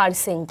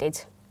পার্সেন্টেজ।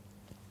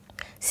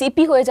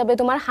 সিপি হয়ে যাবে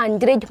তোমার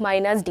 100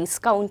 মাইনাস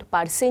ডিসকাউন্ট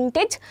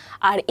পার্সেন্টেজ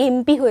আর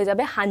এমপি হয়ে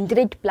যাবে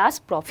 100 প্লাস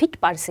প্রফিট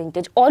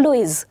পার্সেন্টেজ।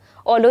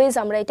 অলওয়েজ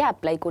আমরা এটা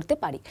অ্যাপ্লাই করতে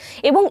পারি।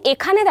 এবং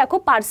এখানে দেখো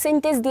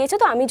পার্সেন্টেজ দিয়েছে,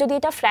 তো আমি যদি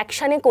এটা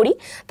ফ্র্যাকশানে করি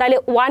তাহলে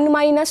 1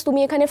 মাইনাস তুমি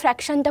এখানে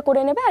ফ্র্যাকশানটা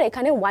করে নেবে আর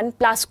এখানে 1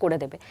 প্লাস করে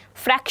দেবে।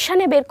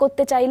 ফ্র্যাকশানে বের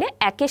করতে চাইলে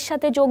 1-এর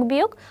সাথে যোগ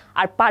বিয়োগ,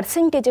 আর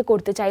পার্সেন্টেজে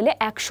করতে চাইলে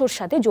 100-র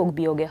সাথে যোগ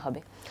বিয়োগে হবে।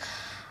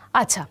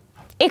 আচ্ছা,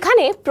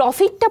 এখানে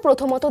প্রফিটটা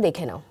প্রথমত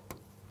দেখে নাও।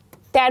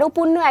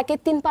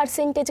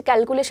 13.1-3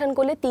 ক্যালকুলেশন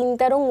করলে 3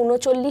 13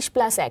 39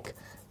 প্লাস 1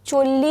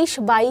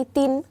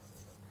 40/3,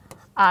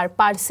 আর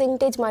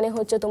পার্সেন্টেজ মানে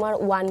হচ্ছে তোমার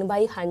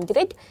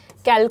 1/100।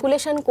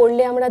 ক্যালকুলেশন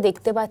করলে আমরা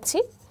দেখতে পাচ্ছি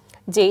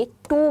যে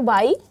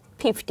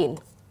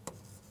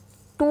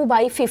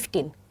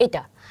 2/15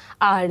 এটা।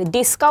 আর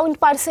ডিসকাউন্ট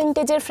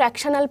পার্সেন্টেজের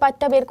ফ্র্যাকশনাল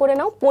পার্টটা বের করে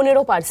নাও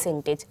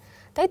 15%,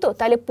 তাই তো?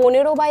 তাহলে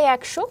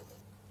 15/100,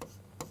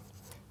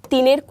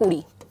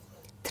 3/20,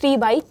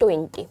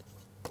 3/20।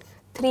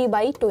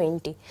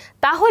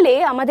 তাহলে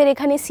আমাদের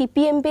এখানে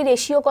সিপিএমপি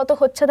রেশিও কত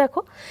হচ্ছে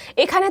দেখো,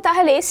 এখানে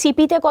তাহলে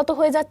সিপিতে কত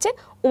হয়ে যাচ্ছে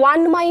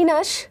 1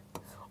 মাইনাস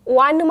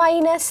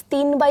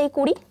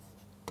 3/20,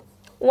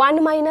 1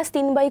 মাইনাস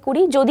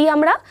 3/20। যদি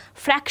আমরা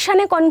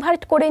ফ্র্যাকশানে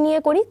কনভার্ট করে নিয়ে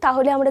করি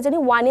তাহলে আমরা জানি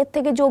 1-এর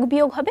থেকে যোগ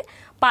বিয়োগ হবে,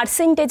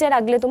 পার্সেন্টেজের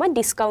আগলে তোমার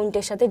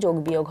ডিসকাউন্টের সাথে যোগ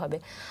বিয়োগ হবে।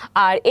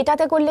 আর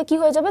এটাতে করলে কি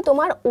হয়ে যাবে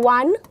তোমার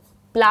 1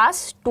 প্লাস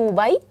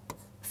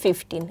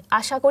 2/15।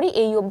 আশা করি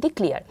এই অবধি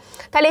ক্লিয়ার।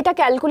 তাহলে এটা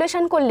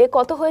ক্যালকুলেশন করলে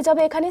কত হয়ে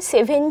যাবে এখানে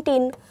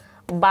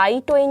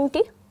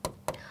 17/20,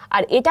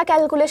 আর এটা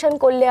ক্যালকুলেশন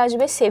করলে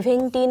আসবে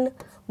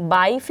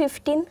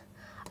 17/15।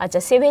 আচ্ছা,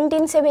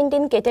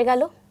 17 কেটে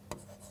গেল,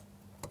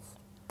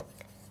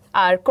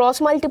 আর ক্রস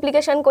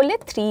মাল্টিপ্লিকেশন করলে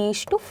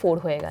 3:4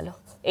 হয়ে গেল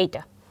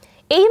এইটা।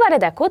 এইবারে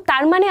দেখো,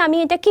 তার মানে আমি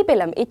এটা কি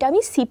পেলাম, এটা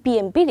আমি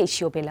সিপিএমপি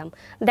রেশিও পেলাম।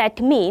 দ্যাট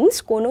মিনস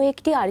কোনো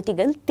একটি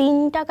আর্টিকেল 3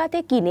 টাকাতে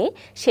কিনে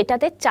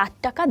সেটাতে 4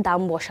 টাকা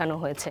দাম বসানো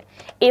হয়েছে।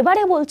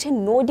 এবারে বলছে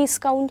নো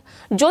ডিসকাউন্ট।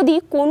 যদি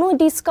কোনো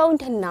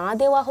ডিসকাউন্ট না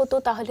দেওয়া হতো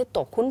তাহলে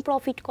তখন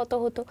প্রফিট কত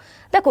হতো?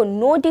 দেখো,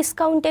 নো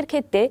ডিসকাউন্টের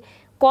ক্ষেত্রে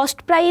কস্ট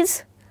প্রাইস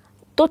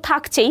তো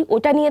থাকছেই,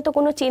 ওটা নিয়ে তো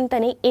কোনো চিন্তা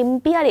নেই,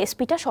 এমপি আর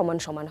এসপিটা সমান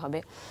সমান হবে।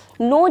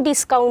 নো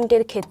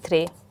ডিসকাউন্টের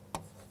ক্ষেত্রে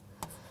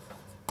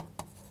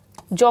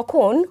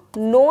যখন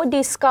নো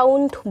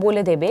ডিসকাউন্ট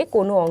বলে দেবে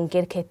কোনো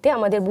অঙ্কের ক্ষেত্রে,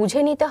 আমাদের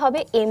বুঝে নিতে হবে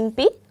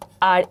এমপি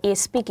আর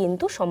এসপি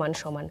কিন্তু সমান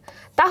সমান।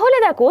 তাহলে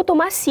দেখো,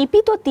 তোমার সিপি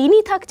তো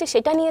 3ই থাকছে,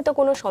 সেটা নিয়ে তো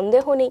কোনো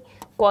সন্দেহ নেই,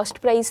 কস্ট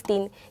প্রাইস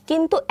 3,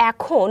 কিন্তু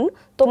এখন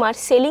তোমার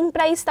সেলিং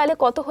প্রাইস তাহলে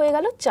কত হয়ে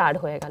গেল, 4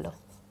 হয়ে গেল।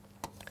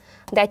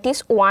 দ্যাট ইজ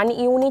 1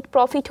 ইউনিট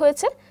প্রফিট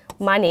হয়েছে,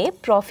 মানে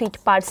প্রফিট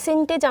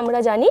পার্সেন্টেজ আমরা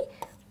জানি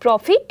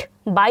profit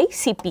by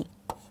CP,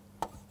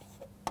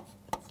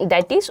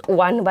 that is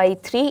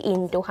 1/3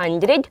 into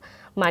 100,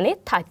 মানে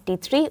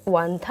 33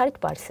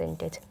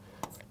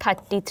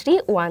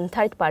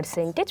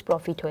 1/3%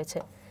 প্রফিট হয়েছে।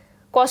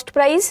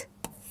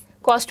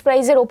 কস্ট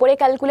প্রাইজের ওপরে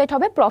ক্যালকুলেট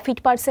হবে, প্রফিট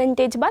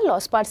পার্সেন্টেজ বা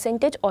loss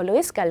percentage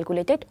always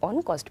calculated on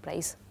cost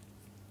price.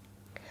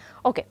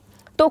 ওকে,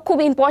 তো খুব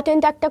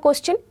ইম্পর্টেন্ট একটা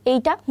কোশ্চেন,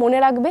 এইটা মনে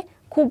রাখবে,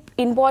 খুব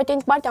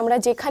ইম্পর্টেন্ট পার্ট। আমরা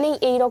যেখানেই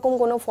এই রকম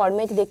কোনো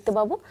ফরম্যাট দেখতে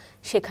পাবো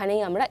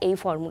সেখানেই আমরা এই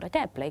ফর্মুলাটা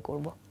অ্যাপ্লাই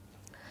করব।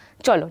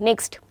 চলো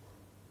নেক্সট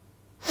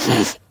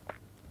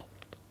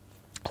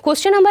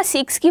কোশ্চেন নাম্বার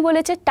 6 কি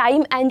বলেছে,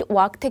 টাইম অ্যান্ড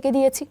ওয়ার্ক থেকে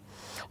দিয়েছি।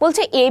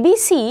 বলছে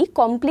এবিসি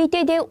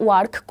কমপ্লিটেড এ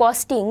ওয়ার্ক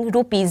কস্টিং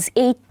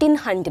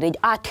 ₹1800,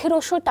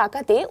 1800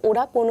 টাকাতে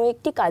ওরা কোনো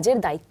একটি কাজের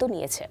দায়িত্ব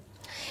নিয়েছে।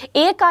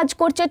 এ কাজ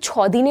করছে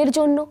 6 দিনের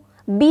জন্য,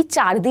 বি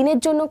 4 দিনের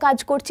জন্য কাজ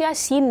করছে, আর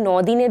সি 9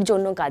 দিনের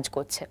জন্য কাজ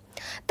করছে।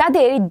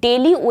 তাদের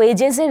ডেলি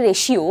ওয়েজেসের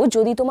রেশিও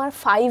যদি তোমার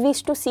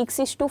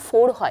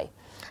 5:6:4 হয়,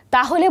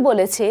 তাহলে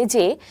বলেছে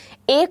যে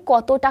এ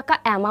কত টাকা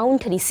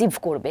অ্যামাউন্ট রিসিভ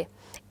করবে,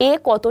 এ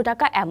কত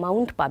টাকা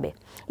অ্যামাউন্ট পাবে।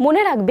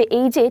 মনে রাখবে,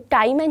 এই যে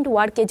টাইম অ্যান্ড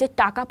ওয়ার্কে যে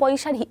টাকা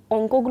পয়সার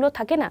অঙ্কগুলো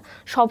থাকে না,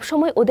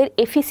 সবসময় ওদের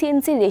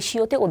এফিসিয়েন্সি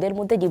রেশিওতে ওদের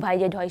মধ্যে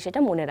ডিভাইডেড হয়, সেটা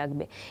মনে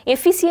রাখবে।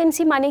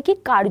 এফিসিয়েন্সি মানে কি,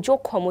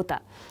 কার্যক্ষমতা,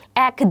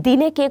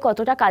 একদিনে কে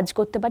কতটা কাজ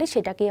করতে পারে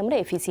সেটাকেই আমরা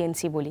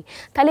এফিসিয়েন্সি বলি।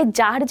 তাহলে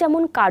যার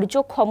যেমন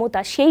কার্যক্ষমতা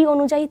সেই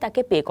অনুযায়ী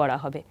তাকে পে করা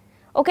হবে।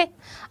 ওকে,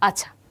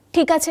 আচ্ছা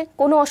ঠিক আছে,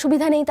 কোনো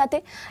অসুবিধা নেই তাতে।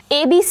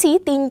 এ বি সি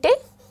 3টে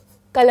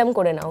কলাম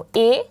করে নাও,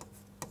 এ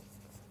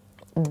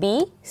বি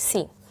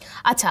সি।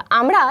 আচ্ছা,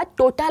 আমরা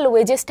টোটাল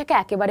ওয়েজেসটাকে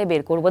একেবারে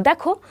বের করব।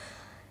 দেখো,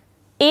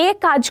 এ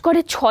কাজ করে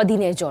 6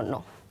 দিনের জন্য,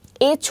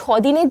 এ 6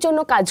 দিনের জন্য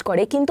কাজ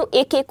করে, কিন্তু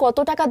একে কত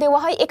টাকা দেওয়া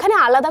হয়, এখানে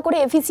আলাদা করে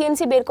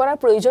এফিসিয়েন্সি বের করার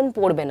প্রয়োজন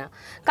পড়বে না,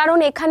 কারণ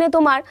এখানে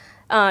তোমার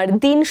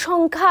দিন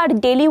সংখ্যা আর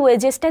ডেলি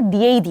ওয়েজেসটা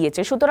দিয়েই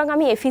দিয়েছে, সুতরাং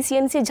আমি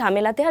এফিসিয়েন্সি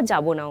ঝামেলাতে আর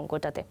যাব না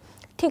অঙ্কটাতে।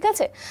 ঠিক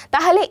আছে,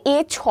 তাহলে এ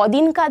 6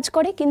 দিন কাজ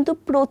করে, কিন্তু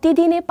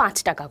প্রতিদিনে 5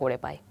 টাকা করে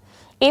পায়,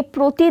 এ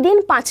প্রতিদিন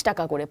 5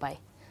 টাকা করে পায়।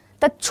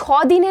 তা 6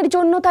 দিনের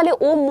জন্য তাহলে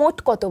ও মোট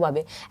কত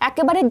পাবে,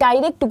 একেবারে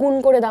ডাইরেক্ট গুণ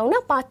করে দাও না,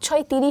 5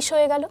 6 30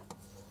 হয়ে গেল।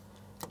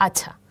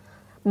 আচ্ছা,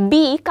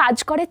 বি কাজ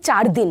করে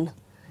 4 দিন,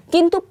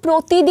 কিন্তু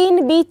প্রতিদিন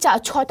বি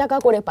 6 টাকা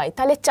করে পায়,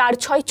 তাহলে 4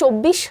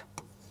 6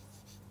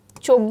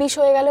 24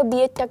 হয়ে গেল বি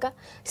এর টাকা।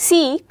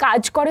 সি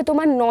কাজ করে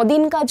তোমার 9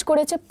 দিন কাজ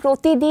করেছে,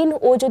 প্রতিদিন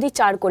ও যদি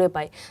 4 করে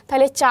পায়,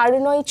 তাহলে 4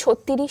 9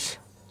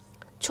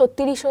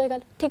 36 হয়ে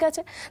গেল। ঠিক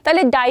আছে,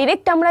 তাহলে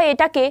ডাইরেক্ট আমরা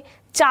এটাকে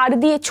 4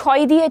 দিয়ে 6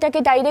 দিয়ে এটাকে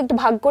ডাইরেক্ট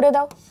ভাগ করে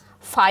দাও,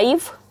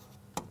 5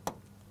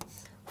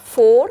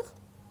 4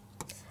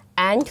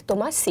 অ্যান্ড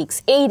তোমার 6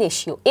 এই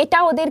রেশিও, এটা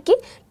ওদের কি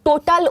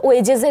টোটাল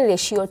ওয়েজেসের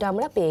রেশিওটা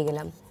আমরা পেয়ে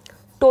গেলাম।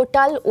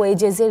 টোটাল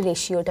ওয়েজেসের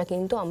রেশিওটা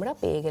কিন্তু আমরা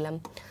পেয়ে গেলাম,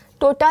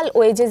 টোটাল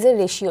ওয়েজেসের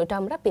রেশিওটা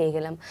আমরা পেয়ে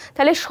গেলাম।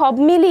 তাহলে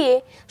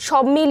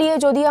সব মিলিয়ে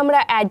যদি আমরা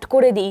অ্যাড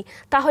করে দিই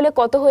তাহলে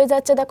কত হয়ে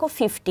যাচ্ছে দেখো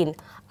 15।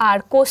 আর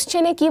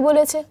কোশ্চেনে কি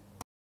বলেছে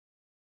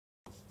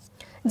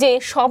যে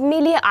সব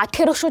মিলিয়ে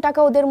 1800 টাকা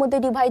ওদের মধ্যে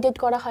ডিভাইডেড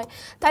করা হয়,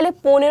 তাহলে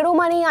 15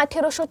 মানেই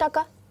 1800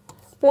 টাকা,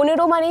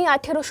 15 মানেই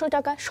 1800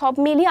 টাকা, সব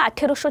মিলিয়ে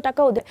 1800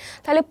 টাকা ওদের,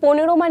 তাহলে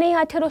 15 মানেই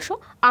 1800।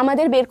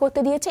 আমাদের বের করতে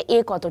দিয়েছে এ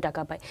কত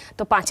টাকা পায়,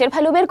 তো 5-এর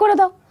ভ্যালু বের করে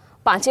দাও,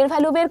 5-এর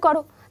ভ্যালু বের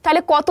করো।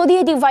 তাহলে কত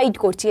দিয়ে ডিভাইড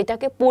করছি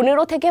এটাকে,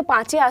 15 থেকে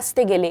 5-এ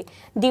আসতে গেলে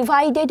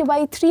ডিভাইডেড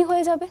বাই 3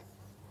 হয়ে যাবে,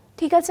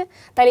 ঠিক আছে।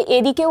 তাহলে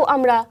এদিকেও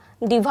আমরা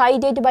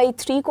ডিভাইডেড বাই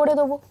 3 করে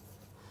দেবো,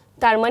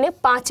 তার মানে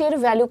 5-এর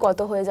ভ্যালু কত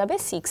হয়ে যাবে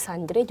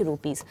 600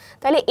 রুপিস।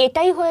 তাহলে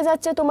এটাই হয়ে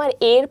যাচ্ছে তোমার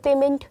এর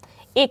পেমেন্ট।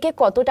 একে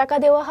কত টাকা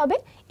দেওয়া হবে,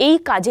 এই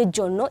কাজের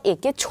জন্য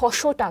একে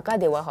 600 টাকা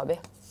দেওয়া হবে,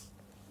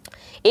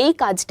 এই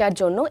কাজটার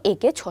জন্য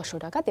একে 600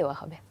 টাকা দেওয়া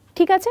হবে,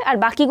 ঠিক আছে। আর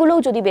বাকিগুলোও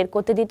যদি বের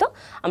করতে দিত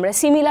আমরা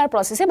সিমিলার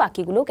প্রসেসে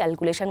বাকিগুলো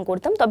ক্যালকুলেশন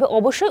করতাম, তবে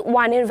অবশ্যই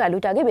 1-এর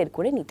ভ্যালুটা আগে বের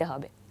করে নিতে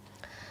হবে।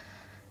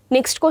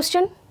 নেক্সট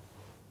কোশ্চেন,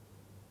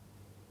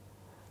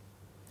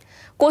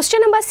 কোশ্চেন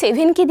নাম্বার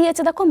 7 কি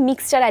দিয়েছে দেখো,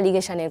 মিক্সচার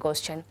অ্যালিগেশনের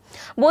কোশ্চেন।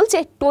 বলছে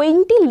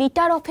 20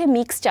 litre of A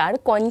mixture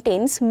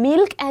contains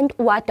milk and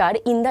water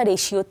in the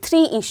ratio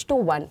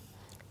 3:1,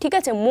 ঠিক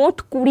আছে। মোট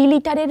 20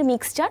 লিটারের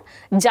মিক্সচার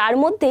যার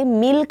মধ্যে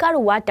মিল্ক আর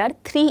ওয়াটার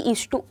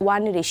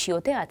 3:1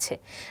 রেশিওতে আছে।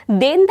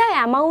 দেন the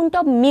amount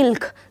of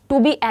milk two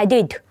be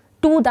added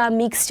to the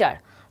mixture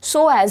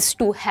so as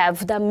to have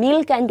the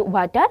milk and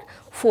water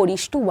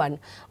 4:1।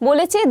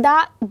 বলেছে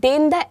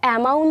দেন the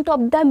amount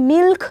of the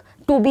milk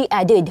two be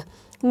added,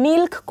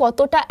 milk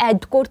কতটা add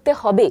করতে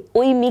হবে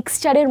ওই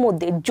মিক্সচারের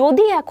মধ্যে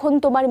যদি এখন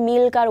তোমার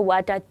মিল্ক আর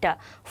ওয়াটারটা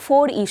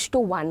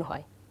 4:1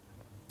 হয়।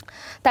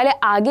 তাহলে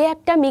আগে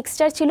একটা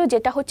মিক্সচার ছিল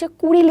যেটা হচ্ছে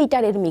 20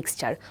 লিটারের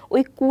মিক্সচার,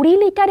 ওই 20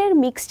 লিটারের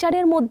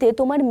মিক্সচারের মধ্যে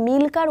তোমার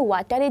মিল্ক আর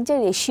ওয়াটারের যে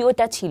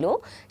রেশিওটা ছিল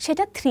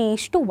সেটা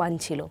 3:1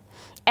 ছিল।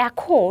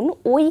 এখন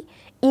ওই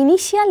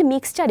ইনিশিয়াল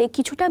মিক্সচারে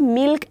কিছুটা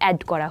মিল্ক অ্যাড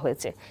করা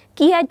হয়েছে।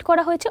 কি অ্যাড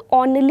করা হয়েছে,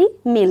 অনলি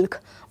মিল্ক।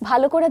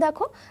 ভালো করে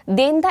দেখো,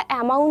 দেন the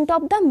amount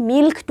of the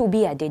milk two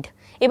be added,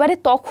 এবারে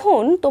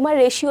তখন তোমার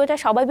রেশিওটা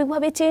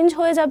স্বাভাবিকভাবে চেঞ্জ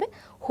হয়ে যাবে,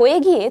 হয়ে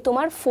গিয়ে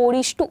তোমার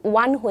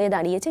 4:1 হয়ে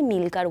দাঁড়িয়েছে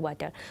মিল্ক আর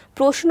ওয়াটার।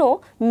 প্রশ্ন,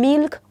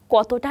 মিল্ক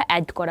কতটা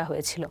অ্যাড করা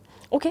হয়েছিল।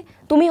 ওকে,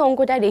 তুমি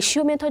অঙ্কটা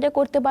রেশিও মেথডে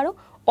করতে পারো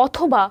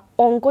অথবা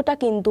অঙ্কটা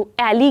কিন্তু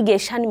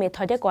অ্যালিগেশন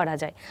মেথডে করা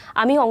যায়।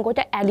 আমি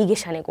অঙ্কটা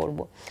অ্যালিগেশানে করব,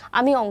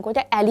 আমি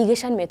অঙ্কটা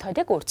অ্যালিগেশন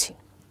মেথডে করছি।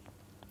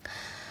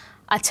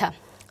 আচ্ছা,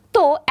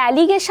 তো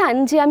অ্যালিগেশন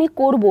যে আমি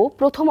করব,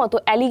 প্রথমত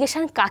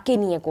অ্যালিগেশন কাকে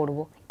নিয়ে করব,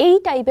 এই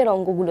টাইপের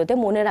অঙ্কগুলোতে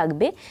মনে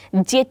রাখবে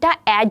যেটা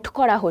অ্যাড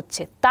করা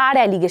হচ্ছে তার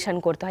অ্যালিগেশন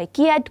করতে হয়।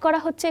 কি অ্যাড করা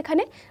হচ্ছে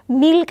এখানে,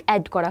 মিল্ক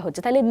অ্যাড করা হচ্ছে,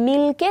 তাহলে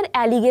মিল্কের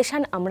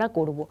অ্যালিগেশন আমরা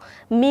করব,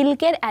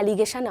 মিল্কের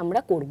অ্যালিগেশন আমরা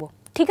করব,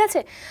 ঠিক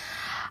আছে।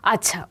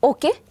 আচ্ছা,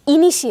 ওকে,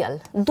 ইনিশিয়াল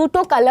দুটো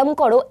কলাম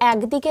করো,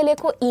 একদিকে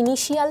লেখো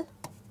ইনিশিয়াল,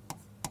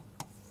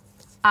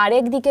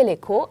 আরেক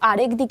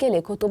দিকে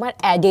লেখো তোমার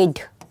অ্যাডেড,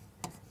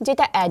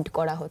 যেটা অ্যাড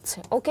করা হচ্ছে।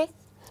 ওকে,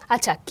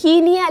 আচ্ছা, কি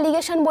নিয়ে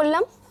অ্যালিগেশন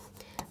বললাম,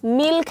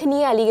 মিল্ক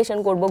নিয়ে অ্যালিগেশন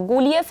করব,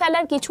 গুলিয়ে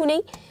ফেলার কিছু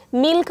নেই,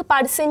 মিল্ক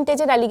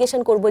পার্সেন্টেজের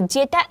অ্যালিগেশন করব,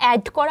 যেটা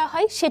অ্যাড করা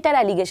হয় সেটার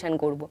অ্যালিগেশন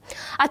করব।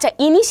 আচ্ছা,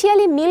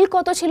 ইনিশিয়ালি মিল্ক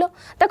কত ছিল,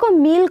 দেখো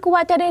মিল্ক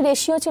ওয়াটারের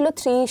রেশিও ছিল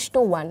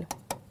 3:1।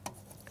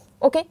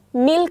 ওকে,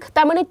 মিল্ক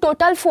তার মানে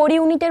টোটাল 4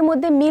 ইউনিটের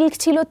মধ্যে মিল্ক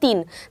ছিল 3,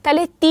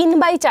 তাহলে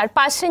 3/4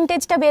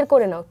 পার্সেন্টেজটা বের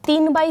করে নাও,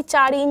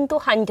 3/4 ×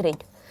 100,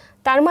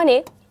 তার মানে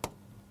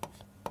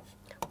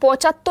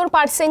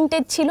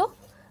 75% ছিল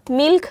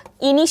মিল্ক।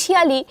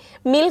 ইনিশিয়ালি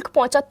মিল্ক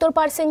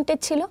 75%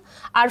 ছিল,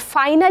 আর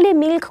ফাইনালি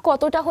মিল্ক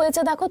কতটা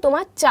হয়েছে দেখো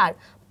তোমার 4,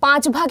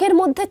 5 ভাগের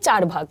মধ্যে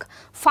 4 ভাগ,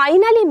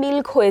 ফাইনালি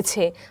মিল্ক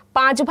হয়েছে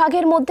 5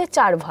 ভাগের মধ্যে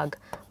 4 ভাগ,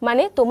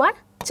 মানে তোমার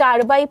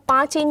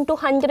 4/5 ×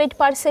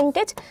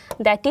 100%,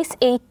 দ্যাট ইজ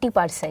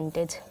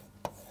 80%।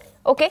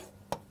 ওকে,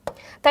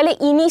 তাহলে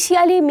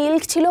ইনিশিয়ালি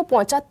মিল্ক ছিল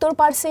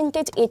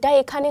 75%, এটা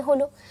এখানে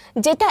হলো।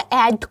 যেটা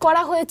অ্যাড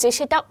করা হয়েছে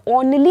সেটা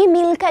অনলি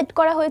মিল্ক অ্যাড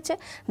করা হয়েছে,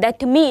 দ্যাট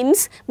মিনস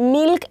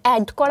মিল্ক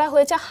অ্যাড করা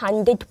হয়েছে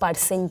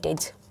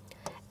 100%।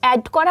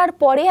 অ্যাড করার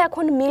পরে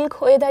এখন মিল্ক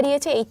হয়ে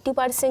দাঁড়িয়েছে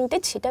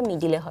 80%, সেটা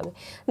মিডিলে হবে।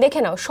 দেখে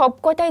নাও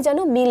সবকটাই যেন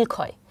মিল্ক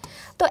হয়।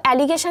 তো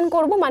অ্যালিগেশন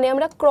করব মানে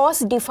আমরা ক্রস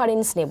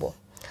ডিফারেন্স নেব।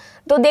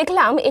 তো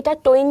দেখলাম এটা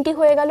 20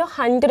 হয়ে গেল,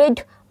 100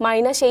 -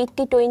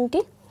 80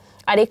 20,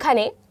 আর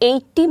এখানে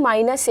 80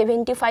 -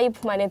 75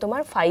 মানে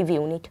তোমার 5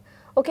 ইউনিট।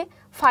 ওকে,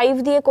 5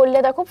 দিয়ে করলে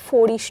দেখো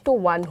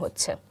 4:1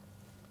 হচ্ছে,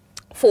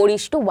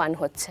 4:1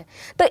 হচ্ছে।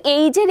 তো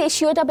এই যে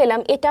রেশিওটা পেলাম,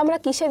 এটা আমরা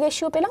কিসের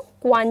রেশিও পেলাম,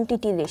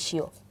 কোয়ান্টিটি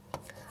রেশিও।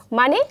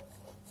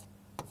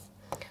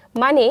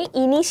 মানে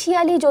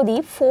ইনিশিয়ালি যদি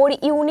 4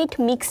 ইউনিট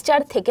মিক্সচার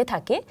থেকে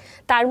থাকে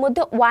তার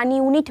মধ্যে 1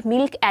 ইউনিট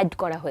মিল্ক অ্যাড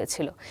করা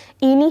হয়েছিল।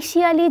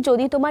 ইনিশিয়ালি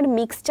যদি তোমার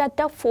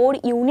মিক্সচারটা 4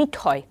 ইউনিট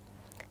হয়,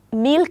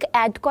 মিল্ক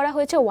অ্যাড করা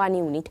হয়েছে 1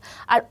 ইউনিট,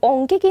 আর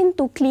অঙ্কে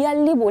কিন্তু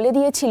ক্লিয়ারলি বলে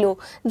দিয়েছিল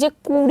যে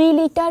 20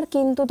 লিটার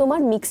কিন্তু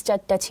তোমার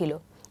মিক্সচারটা ছিল।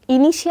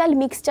 ইনিশিয়াল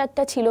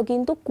মিক্সচারটা ছিল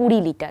কিন্তু 20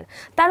 লিটার,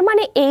 তার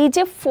মানে এই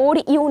যে 4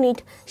 ইউনিট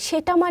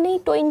সেটা মানেই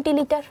 20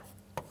 লিটার।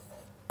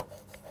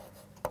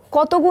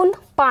 কত গুণ?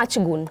 5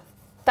 গুণ।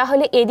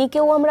 তাহলে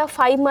এদিকেও আমরা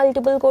 5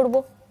 মাল্টিপল করব,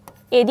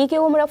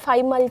 এদিকেও আমরা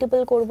 5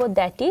 মাল্টিপল করব,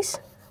 দ্যাট ইজ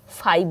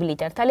 5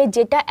 লিটার। তাহলে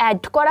যেটা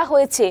অ্যাড করা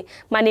হয়েছে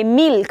মানে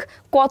মিল্ক,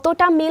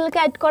 কতটা মিল্ক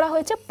অ্যাড করা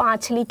হয়েছে?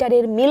 5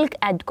 লিটারের মিল্ক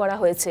অ্যাড করা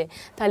হয়েছে।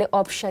 তাহলে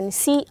অপশান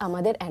সি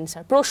আমাদের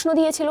অ্যান্সার। প্রশ্ন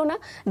দিয়েছিল না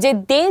যে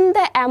দেন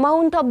the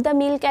amount of the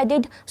milk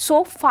added, so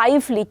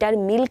 5 litre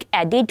milk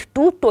added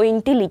to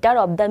 20 litre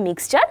of the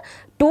mixture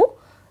two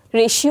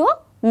ratio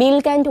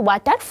milk and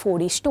water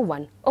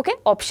 4:1। Okay,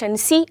 option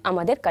C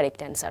আমাদের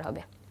কারেক্ট অ্যান্সার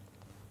হবে।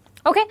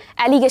 ওকে,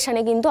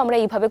 অ্যালিগেশনে কিন্তু আমরা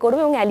এইভাবে করবো,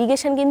 এবং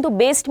অ্যালিগেশন কিন্তু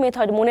বেস্ট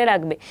মেথড, মনে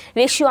রাখবে।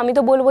 রেশিও আমি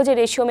তো বলবো যে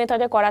রেশিও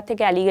মেথডে করার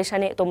থেকে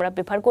অ্যালিগেশনে তোমরা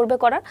প্রেফার করবে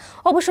করার।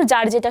 অবশ্য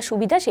যার যেটা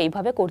সুবিধা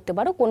সেইভাবে করতে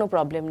পারো, কোনো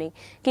প্রবলেম নেই,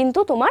 কিন্তু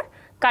তোমার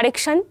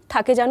কারেকশান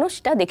থাকে যেন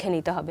সেটা দেখে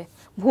নিতে হবে,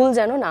 ভুল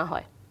যেন না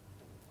হয়।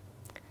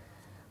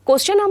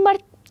 কোশ্চেন নাম্বার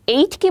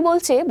 8 কি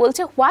বলছে?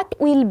 বলছে what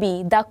will be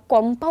the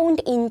compound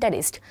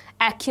interest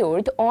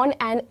অ্যাকিউর্ড on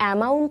an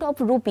amount of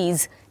rupees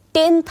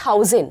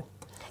 10,000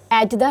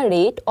 at the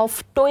rate of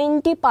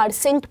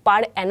 20%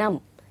 per annum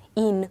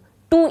in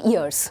 2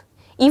 years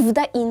if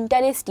the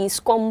interest is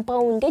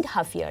compounded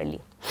half yearly।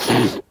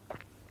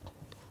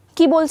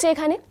 কি বলছে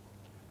এখানে?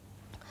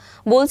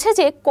 বলছে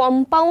যে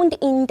কম্পাউন্ড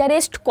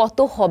ইন্টারেস্ট কত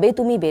হবে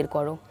তুমি বের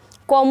করো।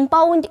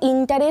 কম্পাউন্ড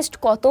ইন্টারেস্ট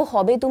কত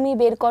হবে তুমি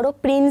বের করো।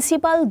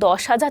 প্রিন্সিপাল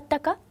 10,000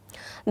 টাকা,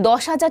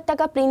 10,000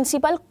 টাকা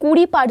প্রিন্সিপাল,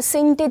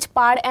 20%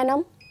 পার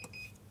অ্যানাম।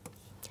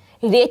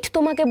 রেট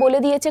তোমাকে বলে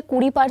দিয়েছে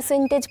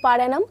 20% পার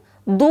অ্যানাম,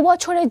 2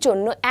 বছরের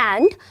জন্য,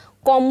 অ্যান্ড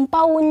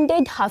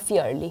কম্পাউন্ডেড হাফ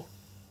ইয়ারলি।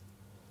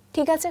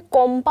 ঠিক আছে,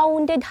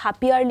 কম্পাউন্ডেড হাফ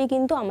ইয়ারলি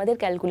কিন্তু আমাদের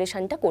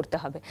ক্যালকুলেশনটা করতে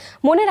হবে।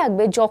 মনে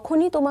রাখবে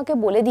যখনই তোমাকে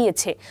বলে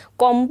দিয়েছে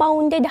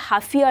কম্পাউন্ডেড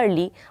হাফ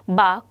ইয়ারলি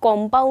বা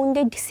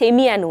compounded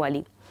semi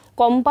annually,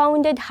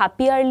 compounded half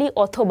yearly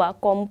অথবা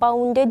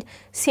কম্পাউন্ডেড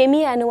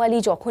সেমি অ্যানুয়ালি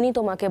যখনই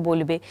তোমাকে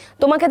বলবে,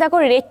 তোমাকে দেখো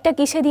রেটটা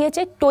কিসে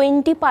দিয়েছে?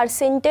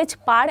 20%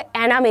 পার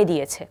অ্যানামে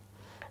দিয়েছে,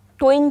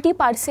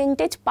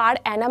 20% পার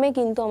অ্যানামে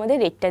কিন্তু আমাদের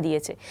রেটটা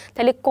দিয়েছে।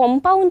 তাহলে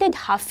কম্পাউন্ডেড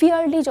হাফ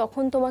ইয়ারলি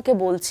যখন তোমাকে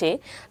বলছে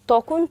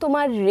তখন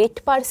তোমার রেট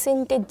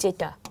পার্সেন্টেজ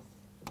যেটা,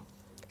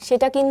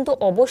 সেটা কিন্তু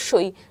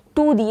অবশ্যই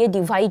 2 দিয়ে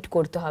ডিভাইড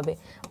করতে হবে,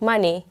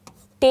 মানে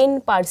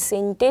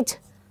 10%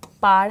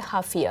 পার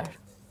হাফ ইয়ার,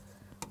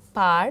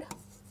 পার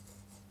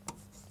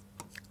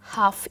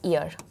হাফ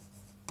ইয়ার।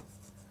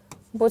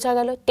 বোঝা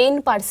গেল?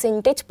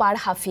 10% পার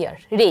হাফ ইয়ার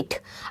রেট।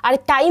 আর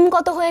টাইম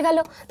কত হয়ে গেল?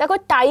 দেখো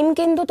টাইম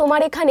কিন্তু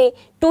তোমার এখানে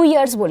 2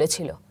 ইয়ার্স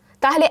বলেছিল,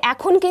 তাহলে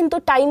এখন কিন্তু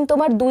টাইম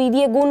তোমার 2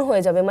 দিয়ে গুণ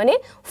হয়ে যাবে, মানে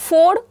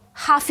 4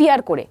 হাফ ইয়ার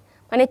করে,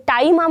 মানে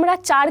টাইম আমরা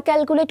 4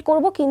 ক্যালকুলেট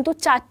করব, কিন্তু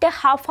 4টে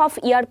হাফ হাফ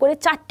ইয়ার করে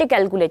 4টে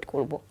ক্যালকুলেট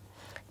করব।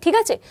 ঠিক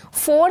আছে,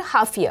 4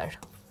 হাফ ইয়ার।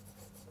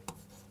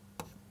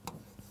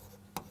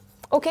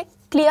 ওকে,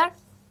 ক্লিয়ার?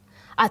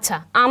 আচ্ছা,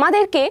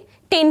 আমাদেরকে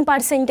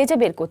 10%-এ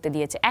বের করতে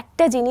দিয়েছে।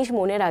 একটা জিনিস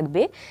মনে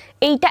রাখবে,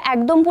 এইটা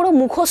একদম পুরো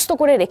মুখস্থ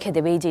করে রেখে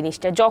দেবে এই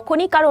জিনিসটা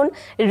যখনই, কারণ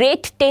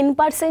রেট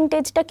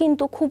 10%-টা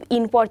কিন্তু খুব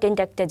ইম্পর্টেন্ট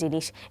একটা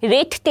জিনিস।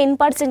 রেট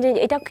 10%,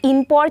 এটা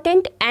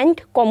ইম্পর্টেন্ট অ্যান্ড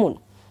কমন।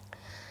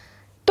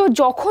 তো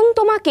যখন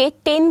তোমাকে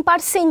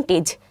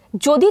 10%,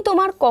 যদি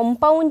তোমার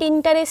কম্পাউন্ড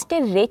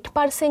ইন্টারেস্টের রেট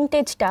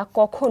পার্সেন্টেজটা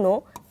কখনো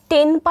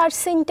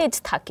 10%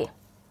 থাকে,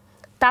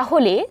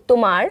 তাহলে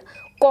তোমার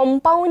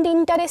কম্পাউন্ড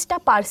ইন্টারেস্টটা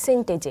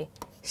পার্সেন্টেজে,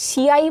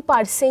 সিআই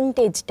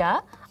পার্সেন্টেজটা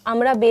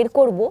আমরা বের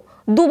করব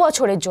 2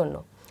 বছরের জন্য।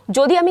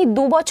 যদি আমি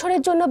 2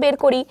 বছরের জন্য বের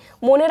করি,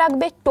 মনে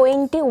রাখবে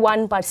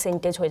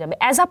 21% হয়ে যাবে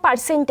অ্যাজ আ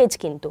পার্সেন্টেজ।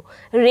 কিন্তু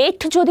রেট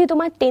যদি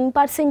তোমার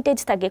 10%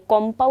 থাকে,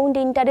 compound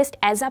interest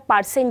as a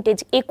percentage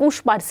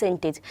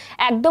 21%।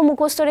 একদম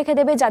মুখস্থ রেখে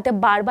দেবে যাতে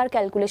বারবার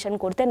ক্যালকুলেশন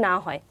করতে না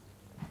হয়।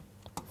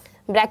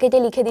 ব্র্যাকেটে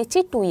লিখে দিচ্ছি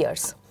 2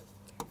 ইয়ার্স।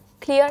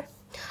 ক্লিয়ার?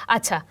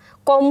 আচ্ছা,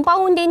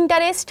 compound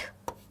interest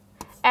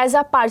as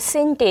a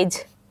percentage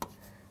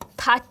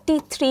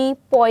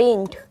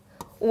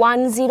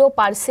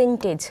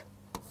 33.10%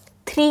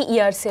 3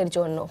 ইয়ার্সের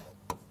জন্য,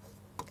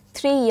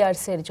 3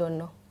 ইয়ার্সের জন্য,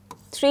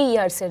 3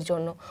 ইয়ার্সের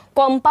জন্য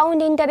কম্পাউন্ড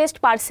ইন্টারেস্ট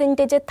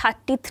পার্সেন্টেজে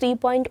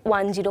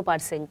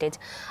 33.10%।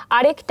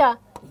 আরেকটা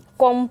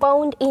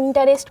কম্পাউন্ড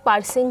ইন্টারেস্ট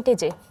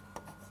পার্সেন্টেজে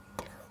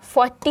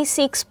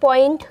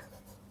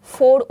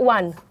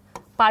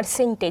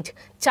 46.41%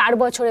 4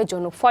 বছরের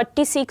জন্য,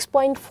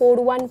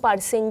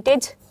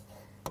 46.41%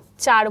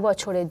 4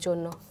 বছরের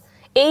জন্য।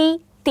 এই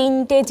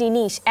 3টে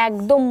জিনিস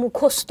একদম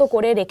মুখস্থ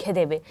করে রেখে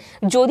দেবে।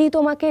 যদি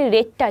তোমাকে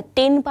রেটটা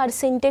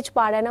 10%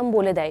 পার অ্যানাম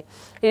বলে দেয়,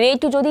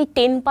 রেট যদি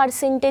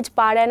 10%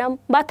 পার অ্যানাম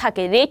বা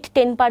থাকে, রেট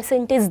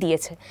 10%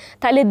 দিয়েছে,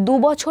 তাহলে 2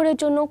 বছরের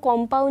জন্য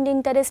compound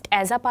interest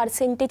as a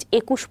percentage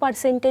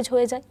 21%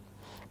 হয়ে যায়,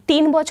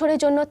 3 বছরের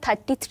জন্য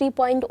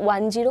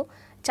 33.10,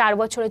 4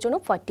 বছরের জন্য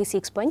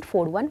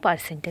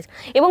 46.41%।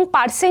 এবং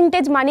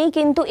পার্সেন্টেজ মানেই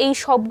কিন্তু এই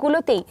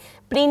সবগুলোতেই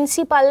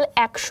প্রিন্সিপাল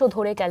 100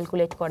 ধরে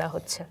ক্যালকুলেট করা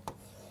হচ্ছে।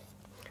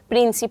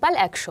 প্রিন্সিপাল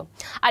 100,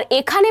 আর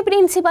এখানে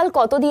প্রিন্সিপাল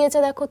কত দিয়েছে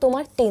দেখো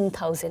তোমার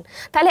 10,000।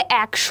 তাহলে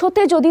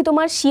 100তে যদি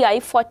তোমার সিআই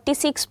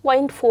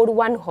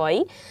 46.41 হয়,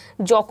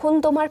 যখন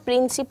তোমার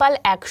প্রিন্সিপাল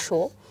 100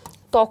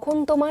 তখন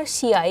তোমার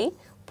সিআই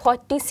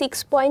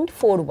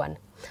 46.41।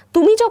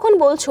 তুমি যখন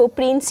বলছো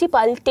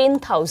প্রিন্সিপাল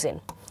 10,000,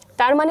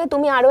 তার মানে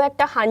তুমি আরও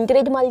একটা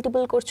 100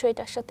 মাল্টিপল করছো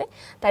এটার সাথে,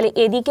 তাহলে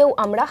এদিকেও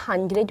আমরা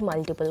 100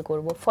 মাল্টিপল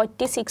করব।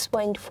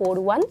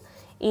 46.41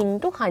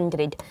 into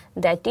 100,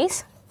 that is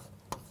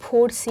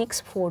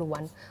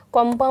 4641।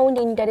 Compound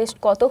interest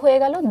কত হয়ে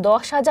গেল?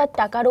 10,000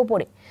 টাকার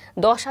ওপরে,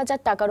 10,000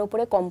 টাকার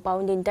ওপরে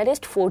কম্পাউন্ড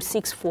ইন্টারেস্ট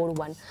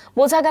 4641।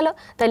 বোঝা গেল?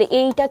 তাহলে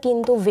এইটা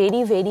কিন্তু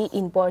ভেরি ভেরি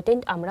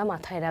ইম্পর্টেন্ট, আমরা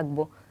মাথায়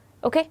রাখবো।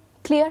 ওকে,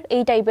 ক্লিয়ার?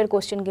 এই টাইপের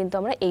কোশ্চেন কিন্তু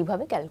আমরা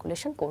এইভাবে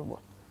ক্যালকুলেশন করব।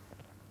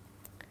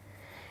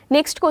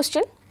 নেক্সট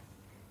কোশ্চেন,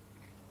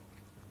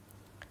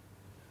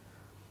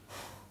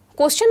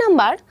 কোশ্চেন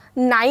নাম্বার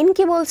 9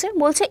 কি বলছে?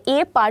 বলছে a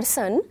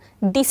person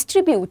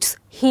ডিস্ট্রিবিউটস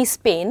his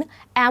pen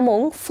among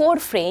 4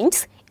 friends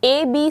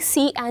A, B,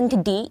 C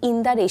and D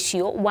in the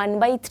ratio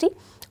 1/3,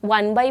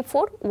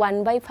 1/4,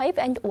 1/5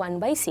 and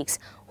 1/6.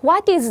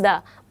 What is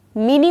the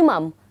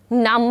minimum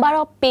number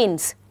of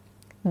pens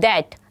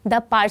that the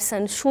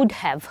person should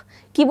have?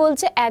 কি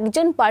বলছে?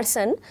 একজন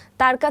person,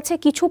 তার কাছে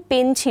কিছু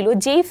pen ছিল,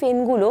 যেই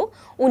পেনগুলো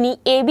উনি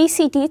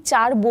ABCD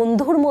 4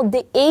 বন্ধুর মধ্যে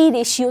এই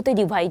রেশিওতে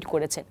ডিভাইড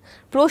করেছেন।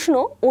 প্রশ্ন,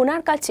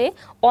 ওনার কাছে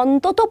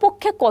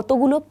অন্ততপক্ষে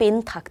কতগুলো পেন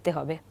থাকতে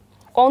হবে?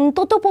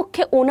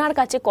 অন্ততপক্ষে ওনার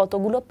কাছে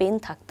কতগুলো পেন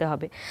থাকতে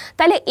হবে?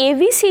 তাহলে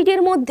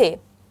ABCDর মধ্যে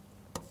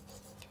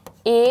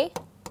A,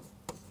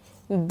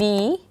 B,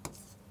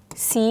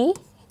 C,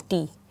 D,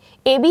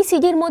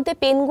 ABCDর মধ্যে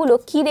পেনগুলো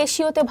কি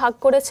রেশিওতে ভাগ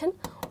করেছেন?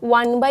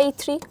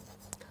 1/3,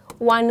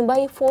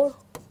 1/4,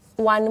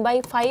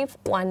 1/5,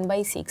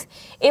 1/6।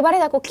 এবারে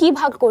দেখো কি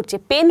ভাগ করছে?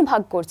 পেন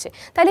ভাগ করছে।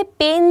 তাহলে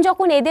পেন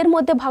যখন এদের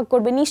মধ্যে ভাগ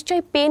করবে,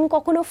 নিশ্চয়ই পেন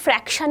কখনো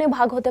ফ্র্যাকশানে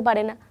ভাগ হতে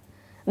পারে না,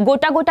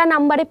 গোটা গোটা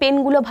নাম্বারে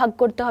পেনগুলো ভাগ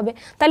করতে হবে।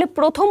 তাহলে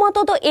প্রথমত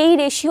তো এই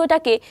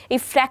রেশিওটাকে এই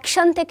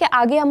ফ্র্যাকশন থেকে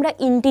আগে আমরা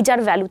ইন্টিজার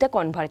ভ্যালুতে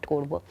কনভার্ট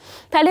করব।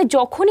 তাহলে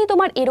যখনই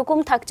তোমার এরকম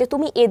থাকছে,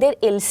 তুমি এদের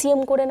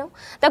এলসিএম করে নাও।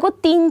 দেখো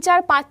 3, 4,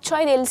 5,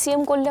 6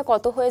 এলসিএম করলে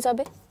কত হয়ে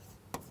যাবে?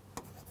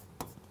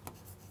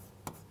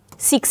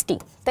 60,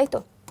 তাই তো?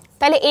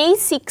 তাহলে এই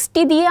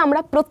 60 দিয়ে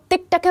আমরা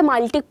প্রত্যেকটাকে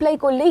মাল্টিপ্লাই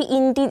করলেই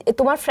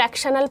তোমার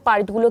ফ্র্যাকশনাল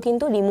পার্টগুলো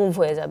কিন্তু রিমুভ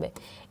হয়ে যাবে।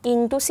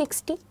 ইন্টু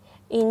 60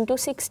 ইন্টু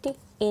 60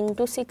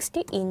 ইন্টু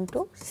 60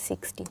 ইন্টু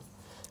 60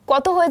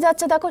 কত হয়ে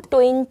যাচ্ছে দেখো?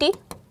 20,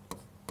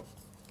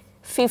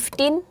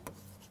 15,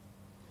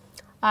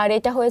 আর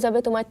এটা হয়ে যাবে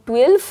তোমার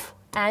 12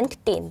 and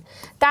 10।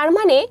 তার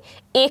মানে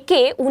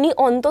একে উনি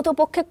অন্তত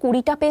পক্ষে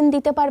 20টা পেন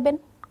দিতে পারবেন,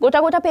 গোটা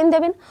গোটা পেন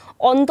দেবেন।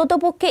 অন্তত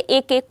পক্ষে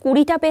একে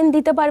 20টা পেন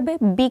দিতে পারবে,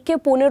 বিকে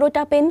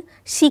 15টা পেন,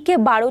 সিকে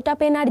 12টা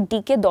পেন আর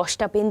ডিকে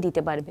 10টা পেন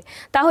দিতে পারবে।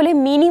 তাহলে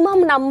minimum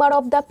number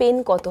of the pen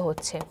কত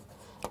হচ্ছে?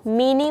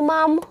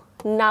 Minimum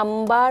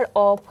number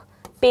of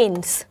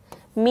pens,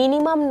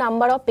 minimum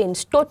number of pens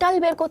total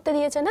বের করতে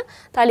দিয়েছে না?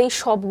 তাহলে এই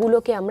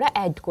সবগুলোকে আমরা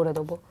অ্যাড করে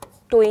দেবো।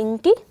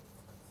 20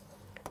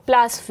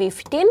 প্লাস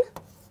 15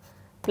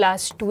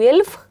 প্লাস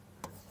 12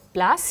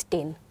 প্লাস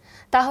 10।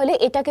 তাহলে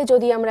এটাকে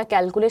যদি আমরা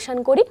ক্যালকুলেশন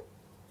করি,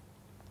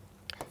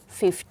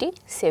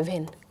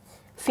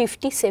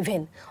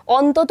 57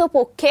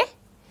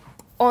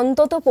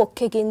 অন্তত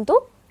পক্ষে কিন্তু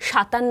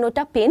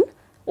 57টা পেন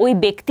ওই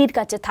ব্যক্তির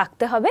কাছে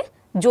থাকতে হবে,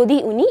 যদি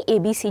উনি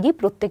ABCD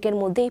প্রত্যেকের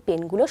মধ্যে এই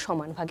পেনগুলো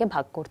সমান ভাগে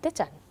ভাগ করতে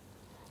চান।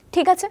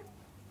 ঠিক আছে,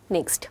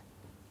 নেক্সট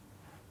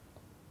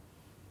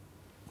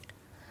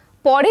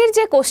পরের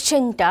যে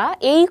কোশ্চেনটা,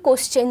 এই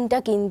কোশ্চেনটা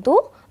কিন্তু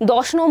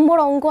 10 নম্বর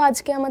অঙ্ক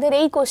আজকে আমাদের।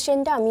 এই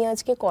কোশ্চেনটা আমি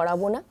আজকে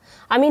করাবো না,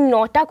 আমি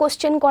 9টা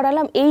কোশ্চেন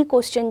করালাম। এই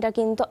কোশ্চেনটা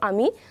কিন্তু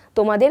আমি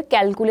তোমাদের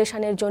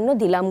ক্যালকুলেশনের জন্য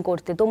দিলাম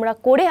করতে। তোমরা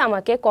করে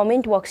আমাকে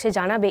কমেন্ট বক্সে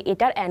জানাবে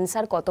এটার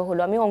অ্যান্সার কত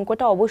হলো। আমি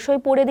অঙ্কটা অবশ্যই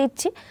পড়ে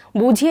দিচ্ছি,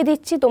 বুঝিয়ে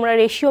দিচ্ছি, তোমরা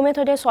রেশিও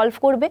মেথডে সলভ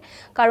করবে,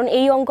 কারণ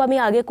এই অঙ্ক আমি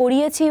আগে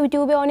করিয়েছি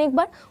ইউটিউবে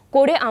অনেকবার।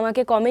 করে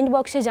আমাকে কমেন্ট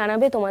বক্সে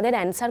জানাবে তোমাদের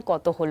অ্যান্সার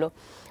কত হলো।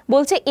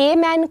 বলছে a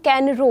man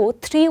can rho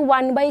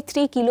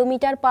 1/3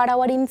 kilometre per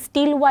hour in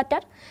still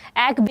water.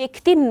 এক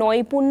ব্যক্তির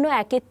নৈপুণ্য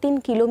 1/3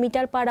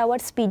 কিলোমিটার পার আওয়ার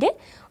স্পিডে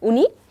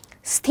উনি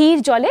স্থির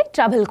জলে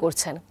ট্রাভেল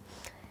করছেন।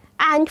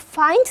 and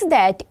finds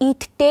that it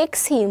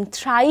takes him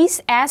thrice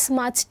as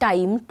much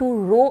time to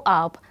row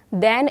up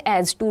than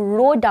as to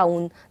row down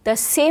the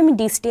same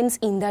distance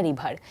in the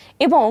river।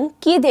 এবং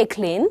কি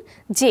দেখলেন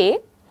যে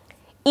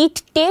it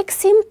takes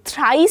him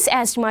thrice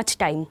as much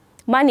time,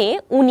 মানে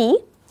উনি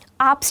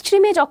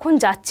আপস্ট্রিমে যখন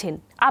যাচ্ছেন,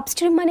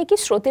 upstream মানে কি?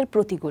 স্রোতের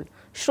প্রতিকূল,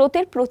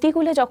 স্রোতের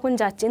প্রতিকূলে যখন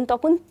যাচ্ছেন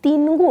তখন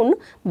 3 গুণ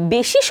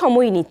বেশি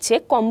সময় নিচ্ছে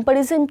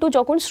কম্পারিজন টু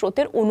যখন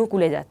স্রোতের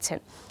অনুকূলে যাচ্ছেন।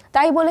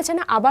 তাই বলেছে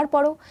না, আবার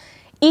পড়ো,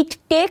 it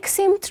takes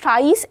him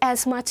thrice as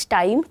much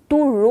time to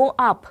row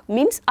up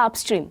means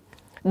upstream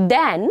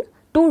than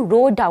to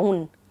row down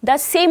the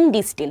same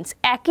distance,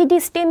 একই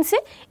ডিস্টেন্সে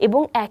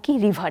এবং একই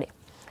রিভারে।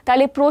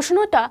 তাহলে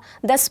প্রশ্নটা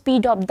the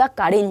speed of the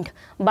current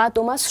বা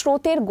তোমার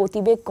স্রোতের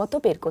গতিবেগ কত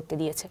বের করতে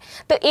দিয়েছে।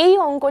 তো এই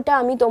অঙ্কটা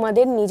আমি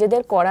তোমাদের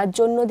নিজেদের করার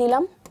জন্য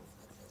দিলাম,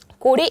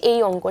 করে এই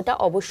অঙ্কটা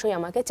অবশ্যই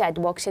আমাকে চ্যাট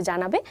বক্সে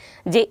জানাবে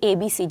যে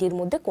ABCDর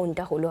মধ্যে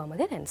কোনটা হলো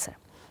আমাদের অ্যান্সার।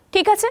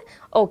 ঠিক আছে,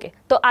 ওকে।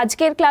 তো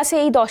আজকের ক্লাসে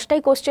এই 10টাই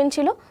কোশ্চেন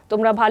ছিল,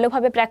 তোমরা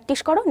ভালোভাবে প্র্যাকটিস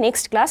করো।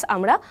 নেক্সট ক্লাস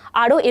আমরা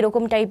আরও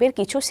এরকম টাইপের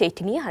কিছু সেট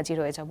নিয়ে হাজির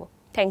হয়ে যাব।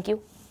 Thank you.